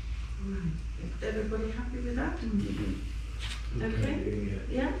 Right. Is everybody happy with that? Okay.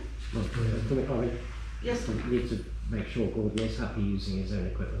 Yeah? Yes. We need to make sure Gordon is happy using his own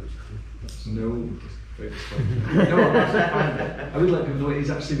equipment. No, no, that's fine. I would let people know it is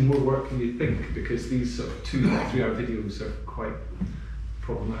actually more work than you think, because these sort of 2 or 3 hour videos are quite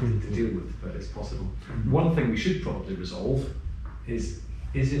problematic to deal with, but it's possible. One thing we should probably resolve is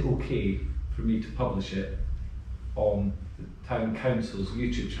it okay for me to publish it on the Town Council's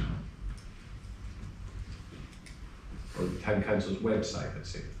YouTube channel? Or the Town Council's website, let's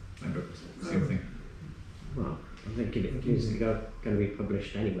say. Remember, same thing. Well, I think if it is going to be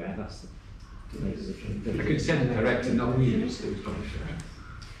published anywhere, that's the basis. I could send it direct to not me, it's still published.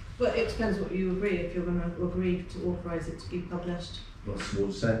 Well, it depends what you agree. If you're going to agree to authorise it to be published. That's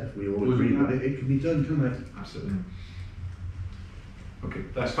what said. If we all agree with it, it can be done, can't it? Absolutely. Okay,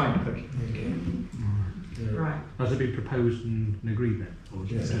 that's fine, thank you. Right. Has it been proposed and agreed then? Or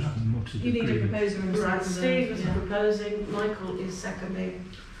Yes. just not to You need a agree? proposer and a Right, seconder. Steve is proposing, Michael is seconding.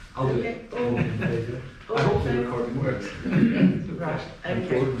 I'll do Okay, it. all- all I hope in the favour? recording works. Right, And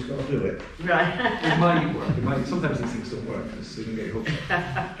okay. Gordon's got to do it. Right. It might work, it might. Sometimes these things don't work, so you can get your hopes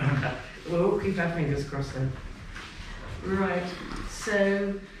up. We'll all keep our fingers crossed then. Right,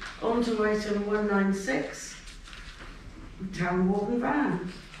 so on to item 196, Town Warden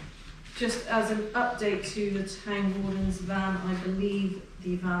van. Just as an update to the town warden's van, I believe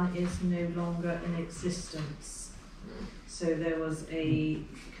the van is no longer in existence. So there was a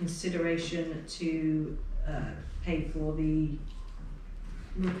consideration to pay for the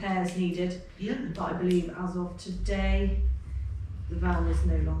repairs needed, Yeah. but I believe as of today, the van is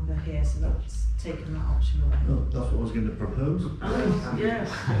no longer here, so that's taken that option away. Oh, that's what I was going to propose. Oh, yes,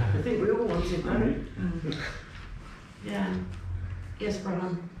 I think we all wanted that. Yeah. Yes,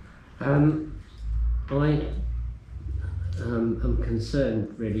 Brian. I am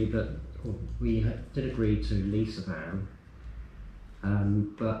concerned really that we did agree to lease a van,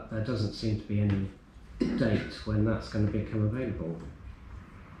 but there doesn't seem to be any date when that's going to become available.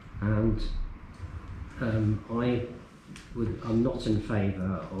 And I'm not in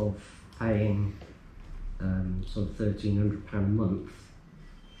favour of paying sort of £1,300 a month,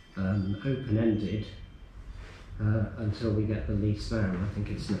 open-ended, until we get the lease van. I think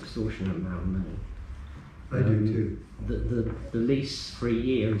it's an extortionate amount of money. I do too. The lease for a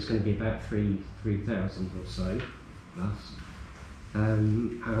year is going to be about 3,000 or so plus,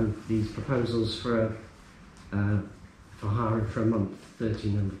 and these proposals for hiring for a month,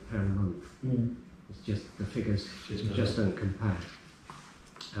 £1,300 a month. It's just the figures just don't compare.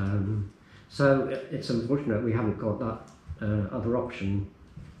 So it's unfortunate we haven't got that other option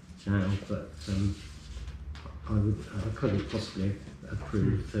now, but I couldn't possibly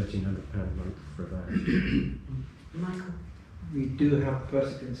approve £1,300 a month for a van. Michael. We do have a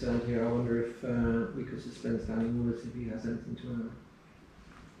person concerned here. I wonder if we could suspend standing orders if he has anything to add.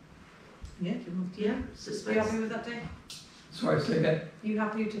 Yeah, if you want. Yeah, Are you suspense. happy with that, Dave? Sorry, say again. Are you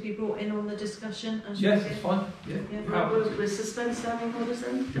happy to be brought in on the discussion? And Yes, it's fine. Yeah. Right, we'll suspend standing orders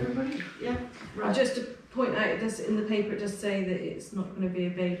then, everybody? Yeah, right. Just to point out, it does, in the paper it does say that it's not going to be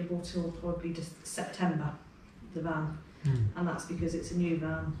available till probably just September, the van. And that's because it's a new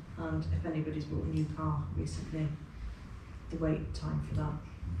van, and if anybody's bought a new car recently, the wait time for that.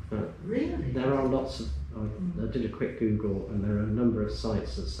 Really? There are lots of, I did a quick Google, and there are a number of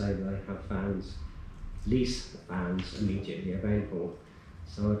sites that say they have vans, lease vans immediately available.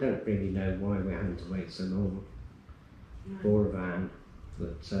 So I don't really know why we're having to wait so long for a van,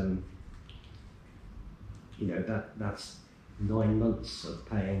 but you know, that's 9 months of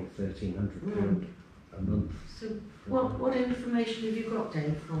paying £1,300 a month. So what information have you got,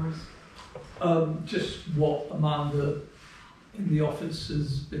 Dave, for us? Just what Amanda in the office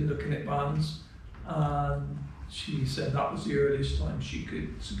has been looking at vans, and she said that was the earliest time she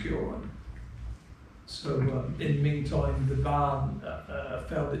could secure one. So in the meantime, the van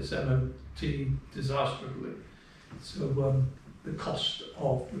failed its MOT disastrously. So the cost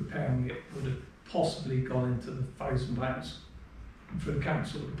of repairing it would have possibly gone into the £1,000 for the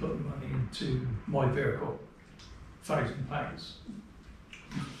council to put the money into my vehicle. £1,000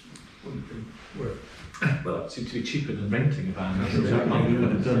 wouldn't be worth. Well, it seemed to be cheaper than renting a van. Exactly. You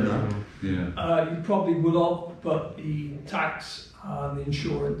would have done that. Yeah. You probably would have, but the tax and the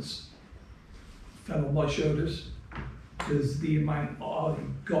insurance fell on my shoulders because the amount I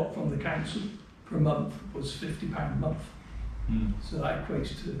got from the council per month was £50 a month. So that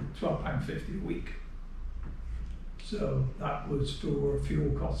equates to £12.50 a week. So that was for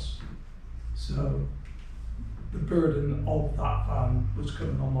fuel costs. So the burden of that van was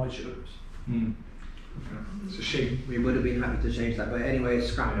coming on my shoulders. Okay. It's a shame. We would have been happy to change that, but anyway,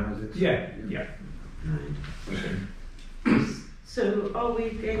 it's scrap now, is it? Yeah. Right. So are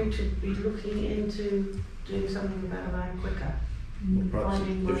we going to be looking into doing something about a van quicker? Well, perhaps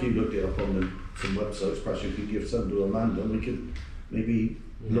Finding if you looked it up on some websites, perhaps you could give some to Amanda and we could maybe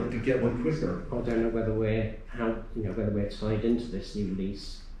look to get one quicker. I don't know whether we're tied into this new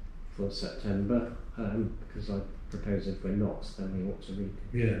lease for September, because I propose if we're not, then we ought to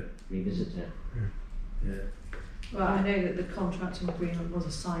revisit it. Yeah. Well, I know that the contracting agreement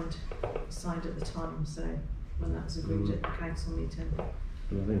was signed at the time, so when that was agreed at the council meeting.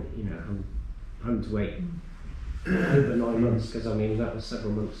 And I think, I'm having to wait over 9 months, because I mean, that was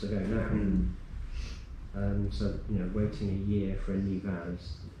several months ago now. So, waiting a year for a new van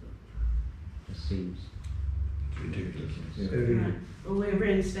just seems ridiculous. Right. Well, we'll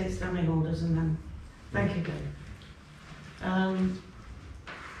reinstate standing orders and then, thank you, Glenn.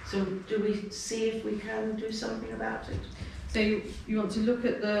 So do we see if we can do something about it? So you want to look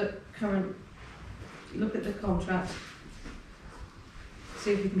at the contract,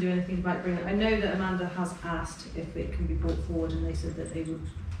 see if we can do anything about bringing it. I know that Amanda has asked if it can be brought forward, and they said that they would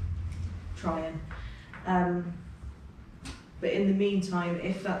try and. But in the meantime,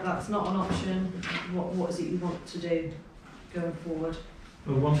 if that's not an option, what is it you want to do going forward?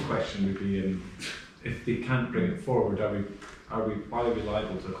 Well, one question would be, if they can't bring it forward, why are we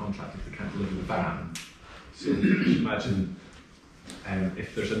liable to a contract if they can't deliver the van? So imagine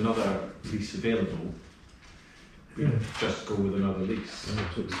if there's another lease available, we just go with another lease.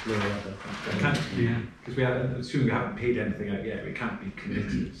 to explore other. Because assuming we haven't paid anything out yet, we can't be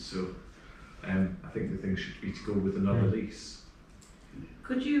committed. So I think the thing should be to go with another lease.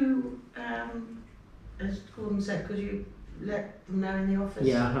 Could you, as Gordon said, could you let them know in the office?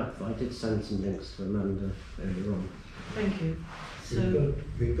 Yeah, I have. I did send some links to Amanda earlier on. Thank you. So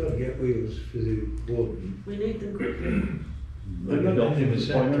we've got to get wheels for the warden. we need them quickly. We've got to give us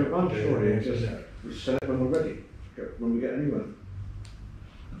a point in advance, surely, and just set it when we're ready, when we get a new one.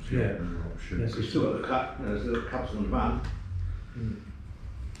 Yeah. We've still got the cap, there's the caps on the van.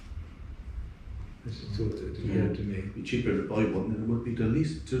 This is thought that occurred to me. It'd be cheaper to buy one than it would be to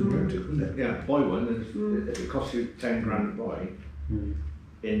lease to rent it, wouldn't it? Yeah, buy one, and if it costs you 10 grand to buy,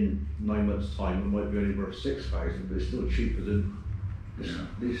 in 9 months' time it might be only worth 6,000, but it's still cheaper than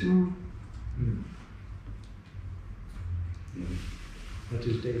leasing. What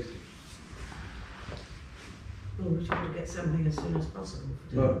does Dave think? Well, we're trying to get something as soon as possible.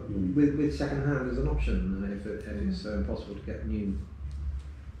 Well, with second hand as an option, if it's impossible to get new.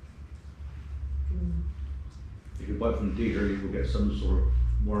 If you buy it from the dealer, you will get some sort of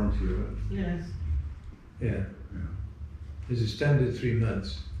warranty of it. Yes. Yeah. There's a standard 3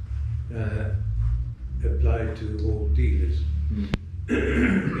 months applied to all dealers.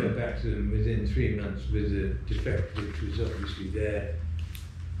 Go back to them within 3 months with a defect which was obviously there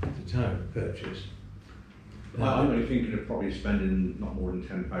at the time of purchase. I'm only thinking of probably spending not more than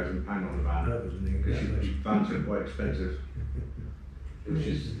 £10,000 on the van. That was an Because incredible. vans are quite expensive, which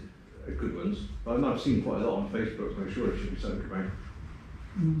is good ones. But I've seen quite a lot on Facebook, so I'm sure it should be something about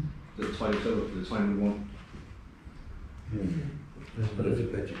the time over for the time we want. But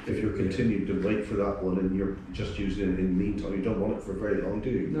if you're continuing to wait for that one and you're just using it in the meantime, you don't want it for very long, do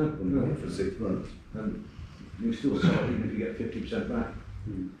you? No, You want it for 6 months. And you still sell it even if you get 50% back.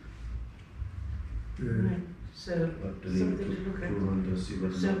 Right. So something to look at.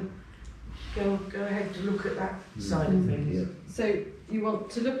 So go ahead to look at that side of things. Yeah. So you want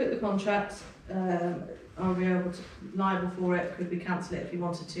to look at the contract, are we liable for it, could we cancel it if you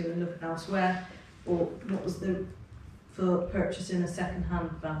wanted to and look at elsewhere, or what was for purchasing a second hand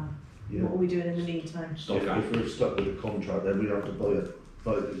van? Yeah. What are we doing in the meantime? If we're stuck with a contract, then we'd have to buy it.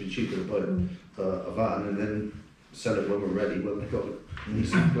 It'd be cheaper to buy a van and then sell it when we're ready, when we've got a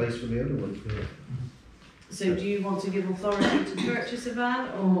decent place for the other one. So do you want to give authority to purchase a van,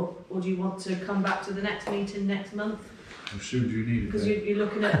 or do you want to come back to the next meeting next month? How soon do you need it? Because you're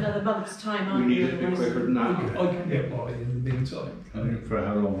looking at another month's time, aren't We you? need it a bit quicker than that. I can get by in the meantime. I think for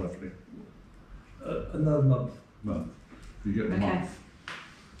how long roughly? Another month. Month. You get a Okay. month.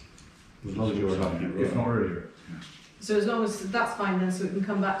 As long as you're happy, If not earlier. So as long as that's fine then, so we can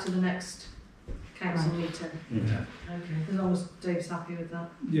come back to the next council meeting. Yeah. Okay. As long as Dave's happy with that.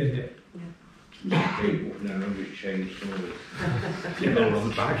 Yeah, yeah. No, nobody's changed some of it. All on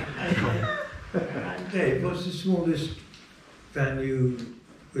the bag. Dave, what's the smallest van you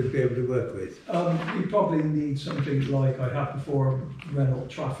would be able to work with? You probably need something like I had before, Renault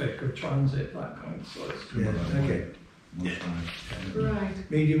Traffic or Transit, that kind of size. Yeah, okay. One size.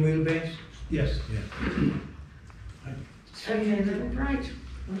 Right. Medium wheelbase? Yes. Okay then, right.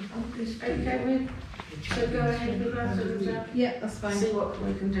 Okay, so go ahead with that and Yeah, that's fine. see what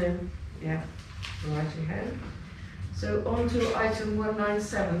we can do. Yeah, righty ho. So on to item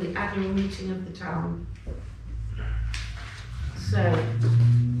 197, the annual meeting of the town. So,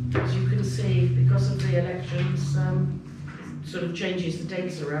 as you can see, because of the elections, it sort of changes the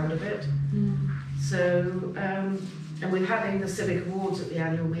dates around a bit. So, and we're having the civic awards at the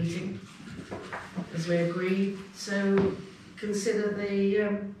annual meeting, as we agreed. So, consider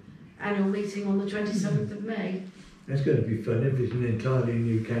the annual meeting on the 27th of May. That's going to be fun if it's an entirely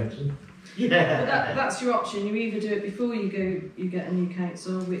new council. But that's your option. You either do it before you get a new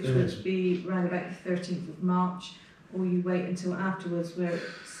council, which would be around about the 13th of March, or you wait until afterwards where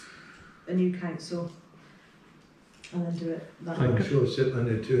it's a new council and then do it that way. I'm sure one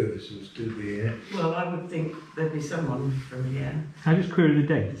or two of us will still be here. Well, I would think there'd be someone from here. I just query the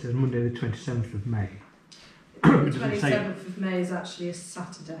date. It says Monday the 27th of May. The Does it say- 27th of May is actually a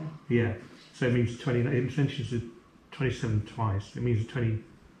Saturday. Yeah, so it means 20. It mentions the 27 twice. It means the 20.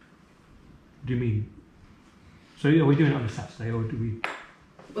 Do you mean? So are we doing it on a Saturday or do we?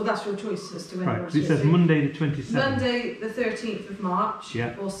 Well, that's your choice as to when Right, you want 'cause it to says do it. Monday the 27th. Monday the 13th of March,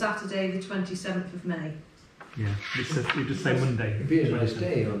 Yeah. or Saturday the 27th of May. Yeah, it just say Monday. It'd be a nice 27th.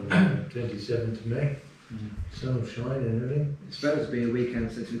 day on the 27th of May. Sun shine and everything. It's better to be a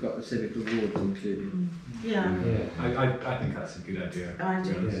weekend since we've got the civic awards included. Yeah, I think that's a good idea. I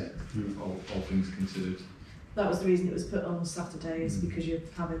do. Yeah. All things considered. That was the reason it was put on Saturday, is because you're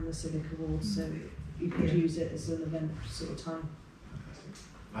having the civic awards, so you could use it as an event sort of time.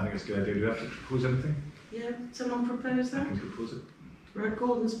 I think it's a good idea. Do we have to propose anything? Yeah, someone propose I that? can propose it. Right,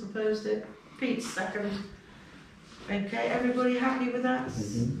 Gordon's proposed it. Pete's second. Okay, everybody happy with that?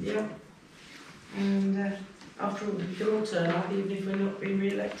 Yeah. And after all, we can all turn up even if we're not being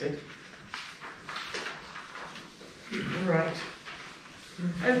re-elected. Right.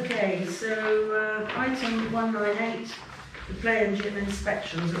 Okay, so item 198, the play and gym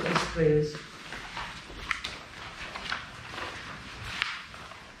inspections at West Clears.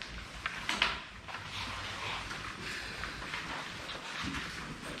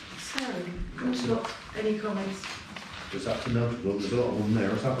 So, who's got any comments? Is that to note? Well, there's a lot of them there.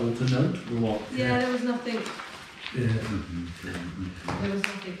 Is that all to note or what? Yeah, there was nothing, Yeah. there was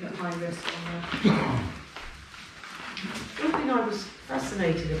nothing at high risk on there. One thing I was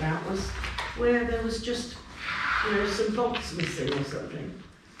fascinated about was where there was just, some bolts missing or something.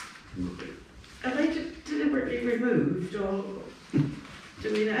 Are they deliberately removed or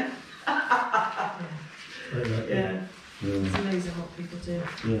do we know? Yeah, It's amazing what people do.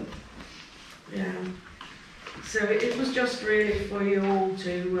 Yeah. yeah. So it was just really for you all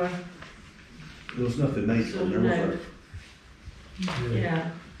to, There was nothing major sort on of there, was know. there?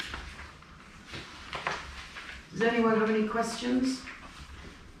 Yeah. Does anyone have any questions?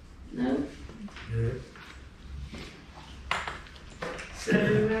 No? Yeah. So,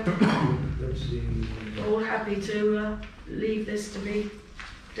 Let's see. all happy to leave this to be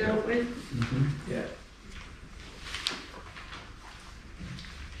dealt with? Yeah.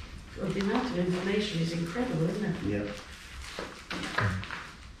 Well, the amount of information is incredible, isn't it? Yeah.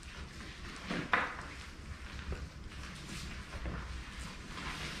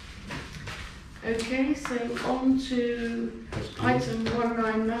 Okay, so on to item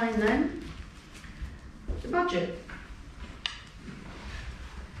 199 then, the budget.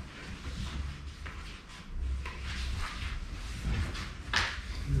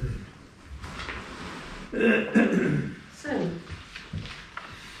 So,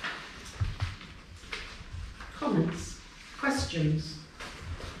 comments, questions?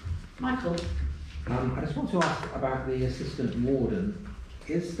 Michael? I just want to ask about the assistant warden.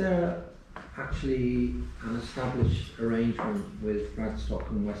 Is there actually an established arrangement with Bradstock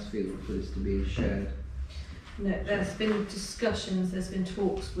and Westfield for this to be shared? No, there's been discussions, there's been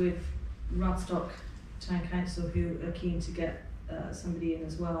talks with Radstock Town Council who are keen to get somebody in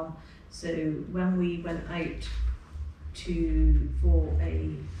as well. So when we went out for a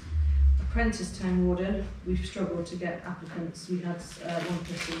apprentice town warden, we've struggled to get applicants. We had one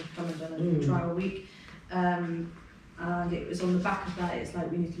person come and done a trial week, and it was on the back of that, it's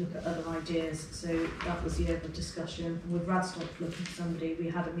like we need to look at other ideas. So that was the other discussion. With Radstock looking for somebody, we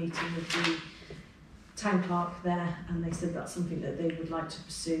had a meeting with the town clerk there, and they said that's something that they would like to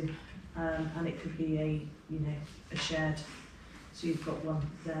pursue, and it could be a shared. So you've got one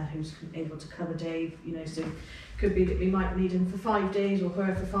there who's able to cover Dave, so it could be that we might need him for 5 days or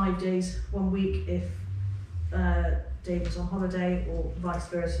her for 5 days 1 week if Dave was on holiday, or vice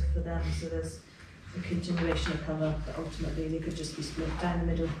versa for them. So there's a continuation of cover, but ultimately they could just be split down the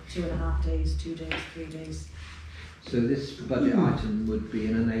middle, 2.5 days, 2 days, 3 days. So this budget item would be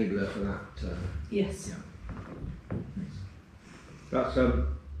an enabler for that? Yes. Yeah. That's an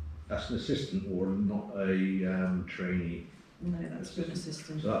assistant warden, not a trainee. No, that's an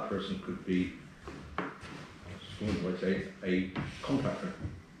assistant. So that person could be, someone might say, a contractor.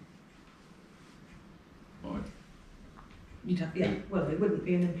 Right. You'd have, yeah. Well, it wouldn't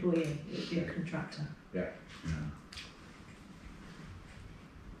be an employee; it would be a contractor. Yeah.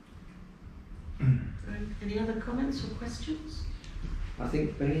 Any other comments or questions? I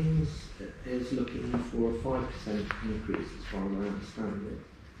think Baines is looking for a 5% increase as far as I understand it.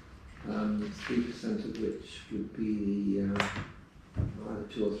 3% of which would be either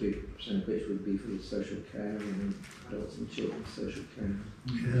 2 or 3% of which would be for the social care and adults and children's social care.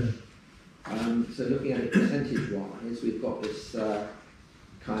 Yeah. So looking at it percentage-wise, we've got this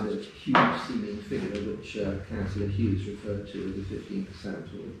kind of huge seeming figure which Councillor Hughes referred to as a 15%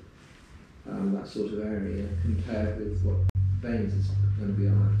 or that sort of area, compared with what Baines is going to be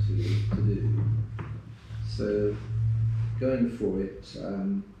allowed to do. So going for it,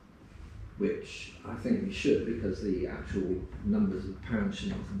 which I think we should, because the actual numbers of pounds,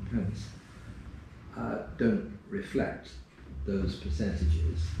 shillings and pence don't reflect those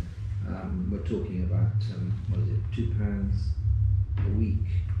percentages. We're talking about, £2 a week,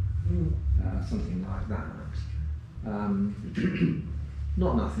 something like that.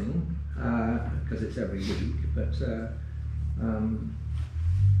 Not nothing, because it's every week, but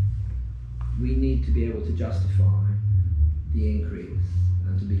we need to be able to justify the increase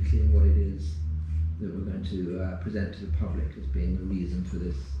and to be clear what it is that we're going to present to the public as being the reason for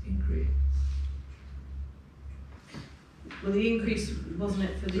this increase. Well, the increase, wasn't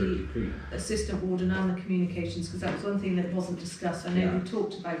it, for the assistant warden and the communications, because that was one thing that wasn't discussed. I know we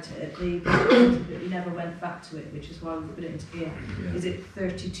talked about it at the but we never went back to it, which is why we put it into here. Yeah. Is it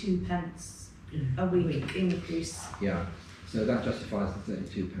 32 pence a week increase? Yeah, so that justifies the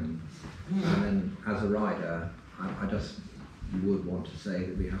 32 pence. And then as a rider, I just would want to say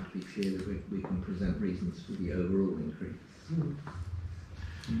that we have to be clear that we can present reasons for the overall increase.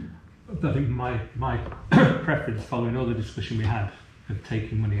 I think my preference, following all the discussion we had of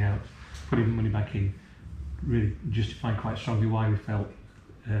taking money out, putting the money back in, really justifying quite strongly why we felt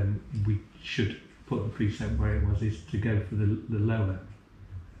we should put the precept where it was, is to go for the lower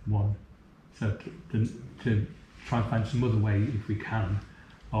one. So to try and find some other way, if we can,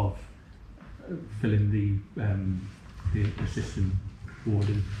 of filling the assistant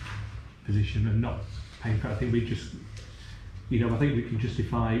warden position and not paying for it. I think we just, I think we can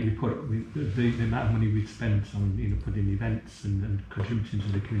justify, the amount of money we'd spent on, putting events and contributing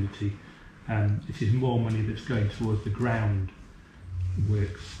to the community. It is more money that's going towards the ground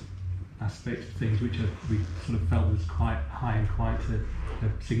works aspect of things, which we sort of felt was quite high and quite a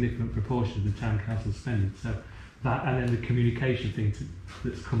significant proportion of the town council spending. So that, and then the communication thing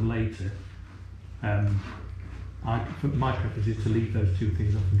that's come later. My preference is to leave those two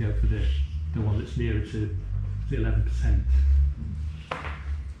things off and go for the one that's nearer to 11%.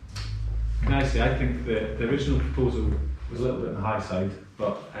 Can I say, I think the original proposal was a little bit on the high side,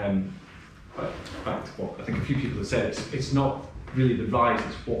 but back to what I think a few people have said, it's not really the rise,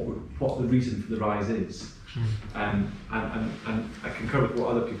 it's what the reason for the rise is. And I concur with what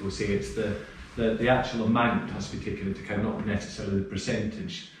other people say, it's the actual amount has to be taken into account, not necessarily the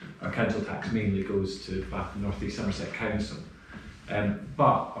percentage. Our council tax mainly goes to Bath and North East Somerset Council.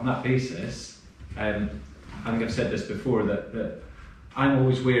 But on that basis, I think I've said this before, that I'm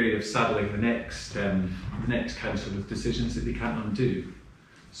always wary of saddling the next council with decisions that they can't undo.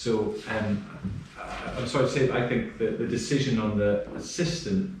 So I'm sorry to say that I think that the decision on the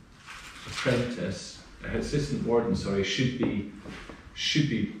assistant warden, should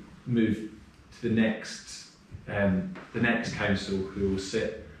be moved to the next council who will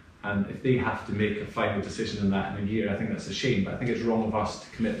sit. And if they have to make a final decision on that in a year, I think that's a shame. But I think it's wrong of us to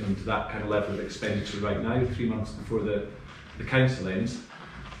commit them to that kind of level of expenditure right now, 3 months before the council ends.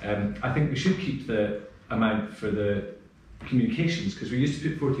 I think we should keep the amount for the communications, because we used to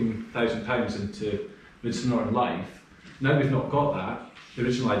put £14,000 into Midsomer Norton Live. Now we've not got that. The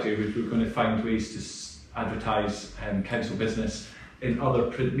original idea was we were going to find ways to advertise council business in other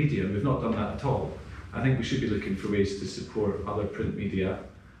print media. We've not done that at all. I think we should be looking for ways to support other print media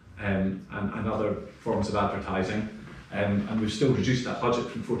and other forms of advertising. And we've still reduced that budget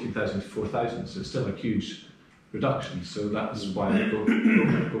from 14,000 to 4,000, so it's still a huge reduction. So that's why I go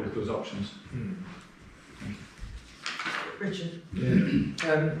with those options. Richard?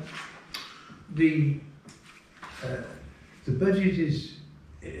 Yeah. The budget is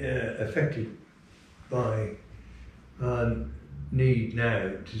affected by our need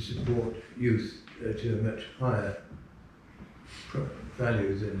now to support youth to a much higher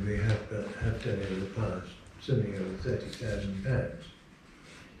value than we have done in the past, something over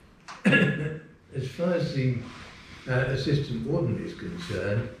 £30,000. As far as the assistant warden is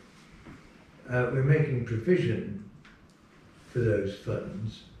concerned, we're making provision for those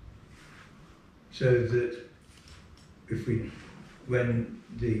funds so that when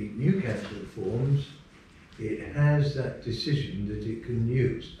the new council forms, it has that decision that it can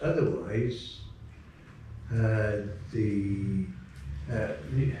use. Otherwise, the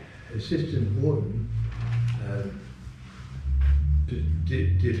assistant warden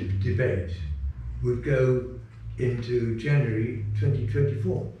debate would go into January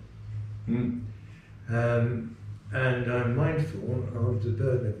 2024. And I'm mindful of the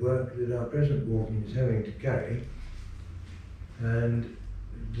burden of work that our present warden is having to carry and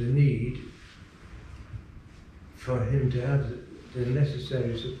the need for him to have the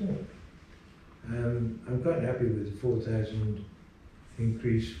necessary support. I'm quite happy with the 4,000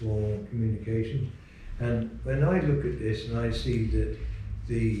 increase for communication. And when I look at this and I see that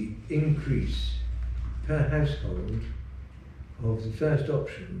the increase per household of the first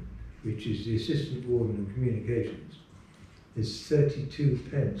option, which is the assistant warden of communications, is 32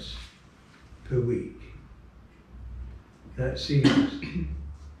 pence per week. That seems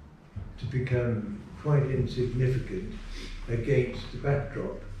to become quite insignificant against the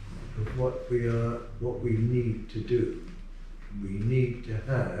backdrop of what we need to do. We need to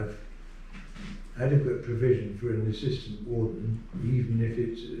have adequate provision for an assistant warden, even if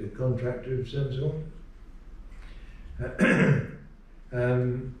it's a contractor of some sort.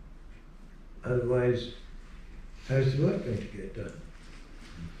 Otherwise, how's the work going to get done?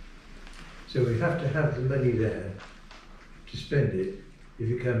 So we have to have the money there to spend it if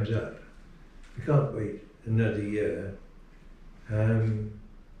it comes up. We can't wait another year.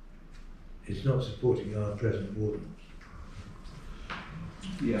 It's not supporting our present wardens.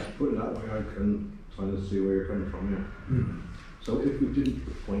 Yeah, put it that way, I can kind of see where you're coming from, yeah. Mm. So if we didn't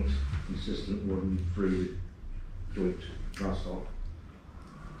appoint an assistant warden through the joint Grasslock,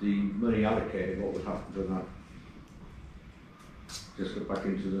 the money allocated, what would happen to that? Just go back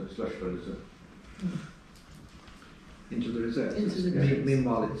into the slush fund, is it? Into the reserves. Into the reserves.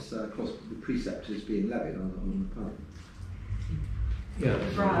 Meanwhile, it's of course the precept is being levied on the pub. Yeah.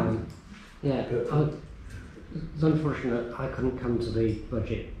 Brian? Yeah, it's unfortunate I couldn't come to the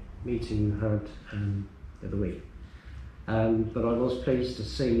budget meeting we had the other week. But I was pleased to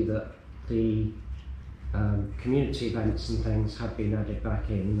see that the community events and things have been added back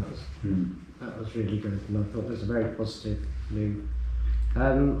in. That was really good, and I thought it was a very positive move.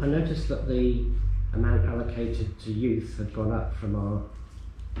 I noticed that the amount allocated to youth had gone up from our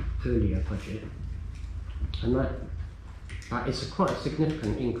earlier budget, and that is quite a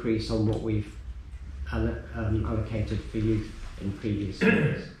significant increase on what we've allocated for youth in previous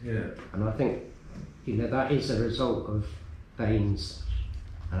years. Yeah. And I think that is a result of Baines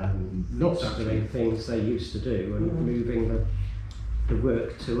not doing things they used to do and moving the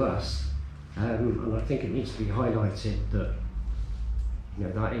work to us. And I think it needs to be highlighted that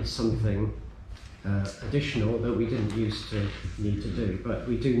that is something additional that we didn't used to need to do, but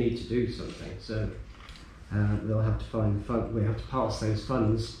we do need to do something. So we'll have to find fund. We have to pass those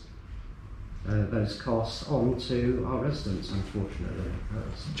funds, those costs, on to our residents. Unfortunately,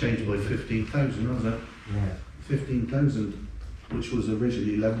 Changed by 15,000, wasn't it? Yeah. 15,000, which was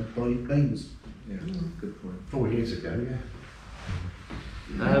originally levied by Baines. Yeah, good point. 4 years ago,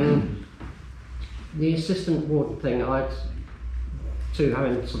 yeah. The assistant warden thing, having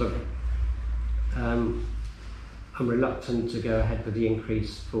sort of, I'm reluctant to go ahead with the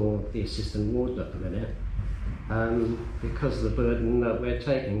increase for the assistant warden at the minute because of the burden that we're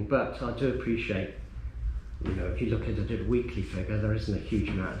taking. But I do appreciate, if you look at a weekly figure, there isn't a huge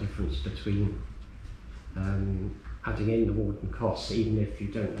amount of difference between adding in the warden costs, even if you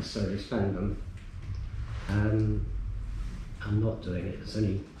don't necessarily spend them, and not doing it. There's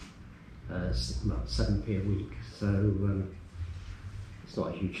only 7p a week, so it's not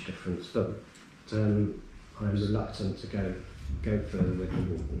a huge difference, but I'm reluctant to go further with the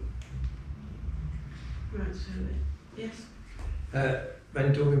warden. Right, so, yes?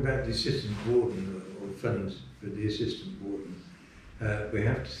 When talking about the assistant warden or funds for the assistant warden, we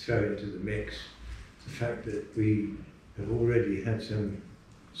have to throw into the mix the fact that we have already had some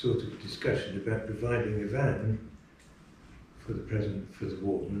sort of discussion about providing a van for the present for the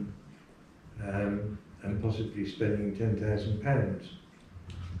warden, and possibly spending £10,000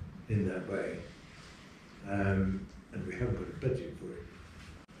 in that way, and we haven't got a budget for it.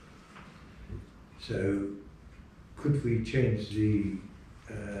 So could we change the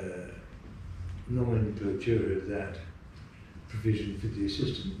nomenclature of that provision for the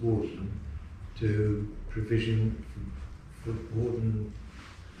assistant warden to provision for warden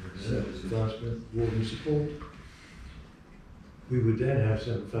advancement, warden support? We would then have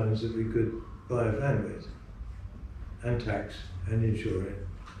some funds that we could buy a van with, and tax, and insure it,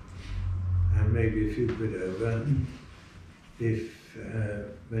 and maybe a few quid over if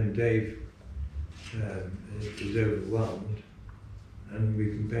when Dave is overwhelmed, and we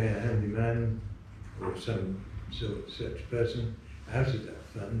can pay a handyman or some such person out of that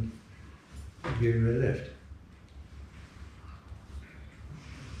fund and give him a lift.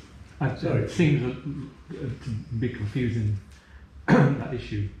 It seems to be confusing that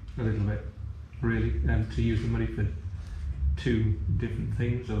issue a little bit, really, to use the money for two different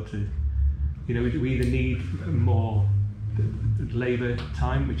things, or to, we either need more labour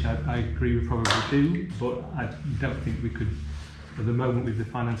time, which I agree we probably do, but I don't think we could, at the moment with the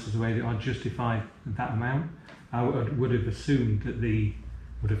finances the way they are, justify that amount. I would have assumed that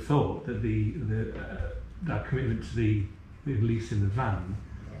would have thought that that commitment to the lease in the van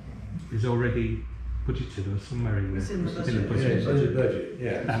is already budgeted or somewhere in the budget. Yeah, it's in the budget,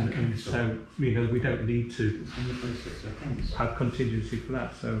 yeah. And so, we don't need to have contingency for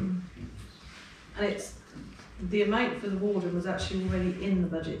that. So, and it's the amount for the warden was actually already in the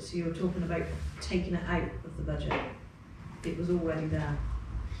budget, so you were talking about taking it out of the budget. It was already there.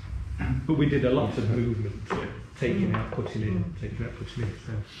 But we did a lot of movement, taking out, putting in, taking out, putting in.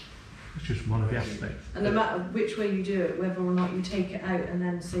 So it's just one of the aspects. And no matter which way you do it, whether or not you take it out and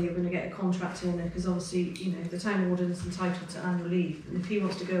then say you're going to get a contractor in there, because obviously, the town warden is entitled to annual leave, and if he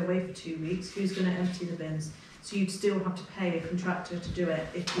wants to go away for 2 weeks, who's going to empty the bins? So you'd still have to pay a contractor to do it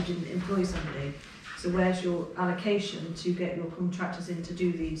if you didn't employ somebody. So where's your allocation to get your contractors in to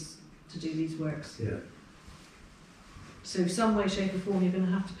do these works? Yeah. So some way, shape or form you're going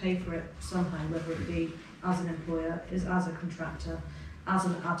to have to pay for it somehow, whether it be as an employer, as a contractor, as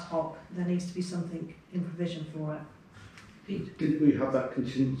an ad hoc. There needs to be something in provision for it. Pete? Didn't we have that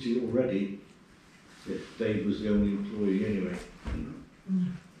contingency already if Dave was the only employee anyway?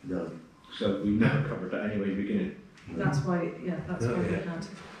 No. So we now covered that anyway at the beginning. That's why, that's why we had.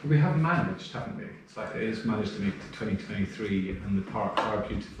 We have managed, haven't we? It's like it is managed to make it to 2023, and the parks are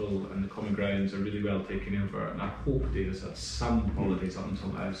beautiful, and the common grounds are really well taken over. And I hope Dave has had some holidays up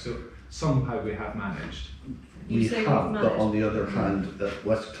until now. So somehow we have managed. We have, but on the other hand, at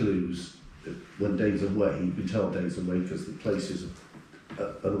West Clues, when Dave's away, you can tell Dave's away because the place is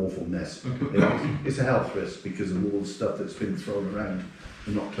an awful mess. It's a health risk because of all the stuff that's been thrown around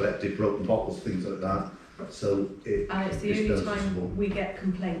and not collected, broken bottles, things like that. So and it's the only time we get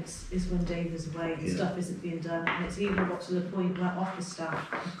complaints is when Dave is away and stuff isn't being done, and it's even got to the point where office staff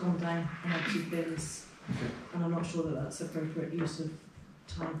have gone down and emptied bins, and I'm not sure that that's appropriate use of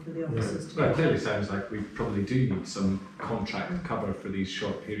time for the officers to do Well, it clearly sounds like we probably do need some contract cover for these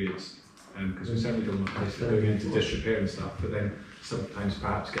short periods, because we certainly don't want places going into disrepair and stuff, but then sometimes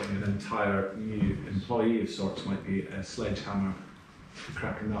perhaps getting an entire new employee of sorts might be a sledgehammer to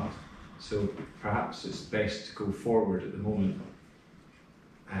crack a nut. So perhaps it's best to go forward at the moment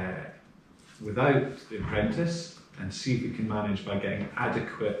without the apprentice and see if we can manage by getting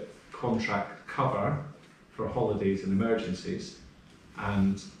adequate contract cover for holidays and emergencies,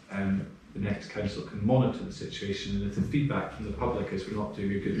 and the next council can monitor the situation, and if the feedback from the public is we're not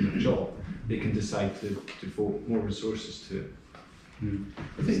doing a good enough job, they can decide to devote more resources to it.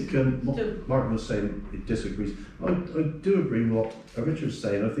 I think Martin was saying he disagrees. I do agree with what Richard's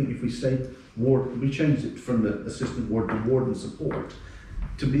saying. I think if we say we change it from the assistant ward to warden support,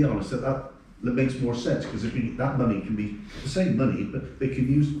 to be honest, that makes more sense, because that money can be the same money, but it can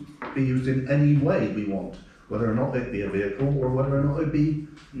be used in any way we want, whether or not it be a vehicle or whether or not it be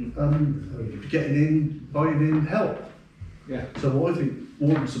getting in, buying in help. Yeah. So I think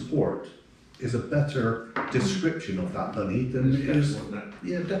warden support is a better description of that money than it is.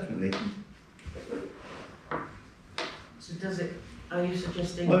 Yeah, definitely. So does it Are you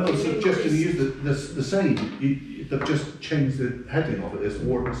suggesting? I'm not suggesting you use the same. They've just changed the heading of it as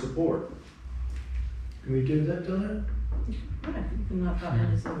ward and support. Can we do that, Donna? Right, you can like that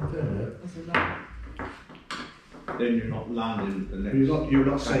one as a lot. Then you're not landing the next. You're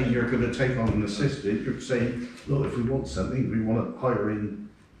not saying you're going to take on an assistant. You're saying, look, if we want something, we want to hire in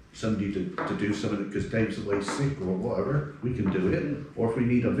somebody to do something because Dave's away sick or whatever, we can do it. Or if we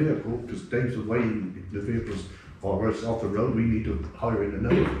need a vehicle because Dave's away and the vehicle's off the road, we need to hire in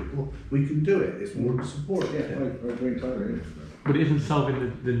another vehicle, we can do it. It's more support. Yeah, I agree totally. But it isn't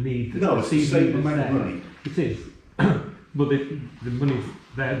solving the need. No, it's the same amount of money. It is. But the money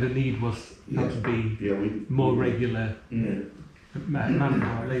there, the need was had to be more regular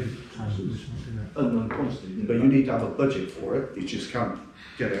manpower, labour time. And constantly. But you need to have a budget for it. You just can't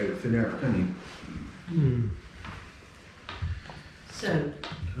get out of thin air, can you? So,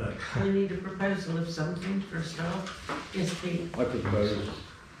 we need a proposal of something for a start. Yes, Pete. I propose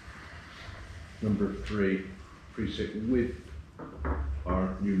number 3, precinct with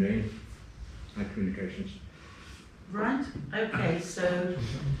our new name and communications. Right, okay, so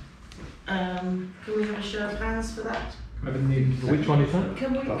can we have a show of hands for that? Which one is that?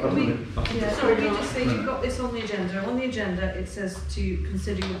 Can we just say you've got this on the agenda. On the agenda it says to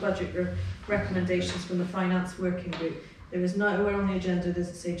consider your budget recommendations from the finance working group. There is nowhere on the agenda does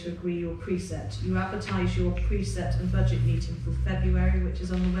it say to agree your preset. You advertise your preset and budget meeting for February, which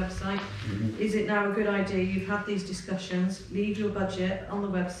is on the website. Is it now a good idea? You've had these discussions. Leave your budget on the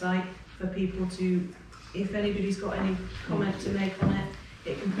website for people to, if anybody's got any comment to make on it,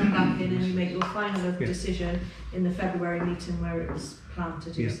 it can come back in and you make your final decision in the February meeting where it was planned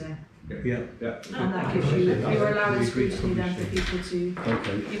to do so. Yeah. And that gives you, you're allowing scrutiny then for people to,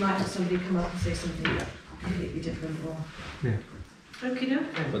 you might have somebody come up and say something completely different or... Okay,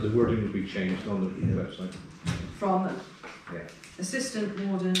 But the wording will be changed on the website. From assistant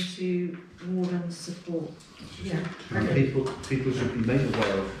warden to warden support. And people should be made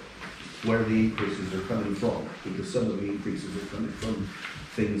aware of where the increases are coming from, because some of the increases are coming from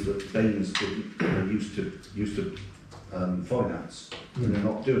things that Baines used to finance, and they're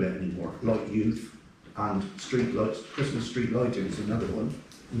not doing it anymore. Like youth and street lights, Christmas street lighting is another one.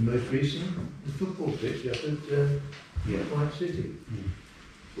 The most recent, the football pitch up at White City.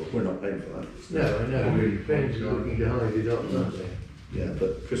 Well, we're not paying for that. No, I know. Baines are looking to hide it up, aren't they? Yeah,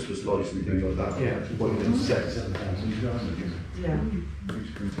 but Christmas lights and things like that. Yeah. What you said. Yeah.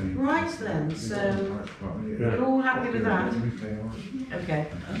 Right then, so we're all happy with that? Okay.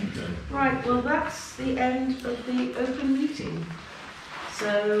 Right, well that's the end of the open meeting.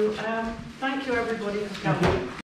 So thank you everybody for coming.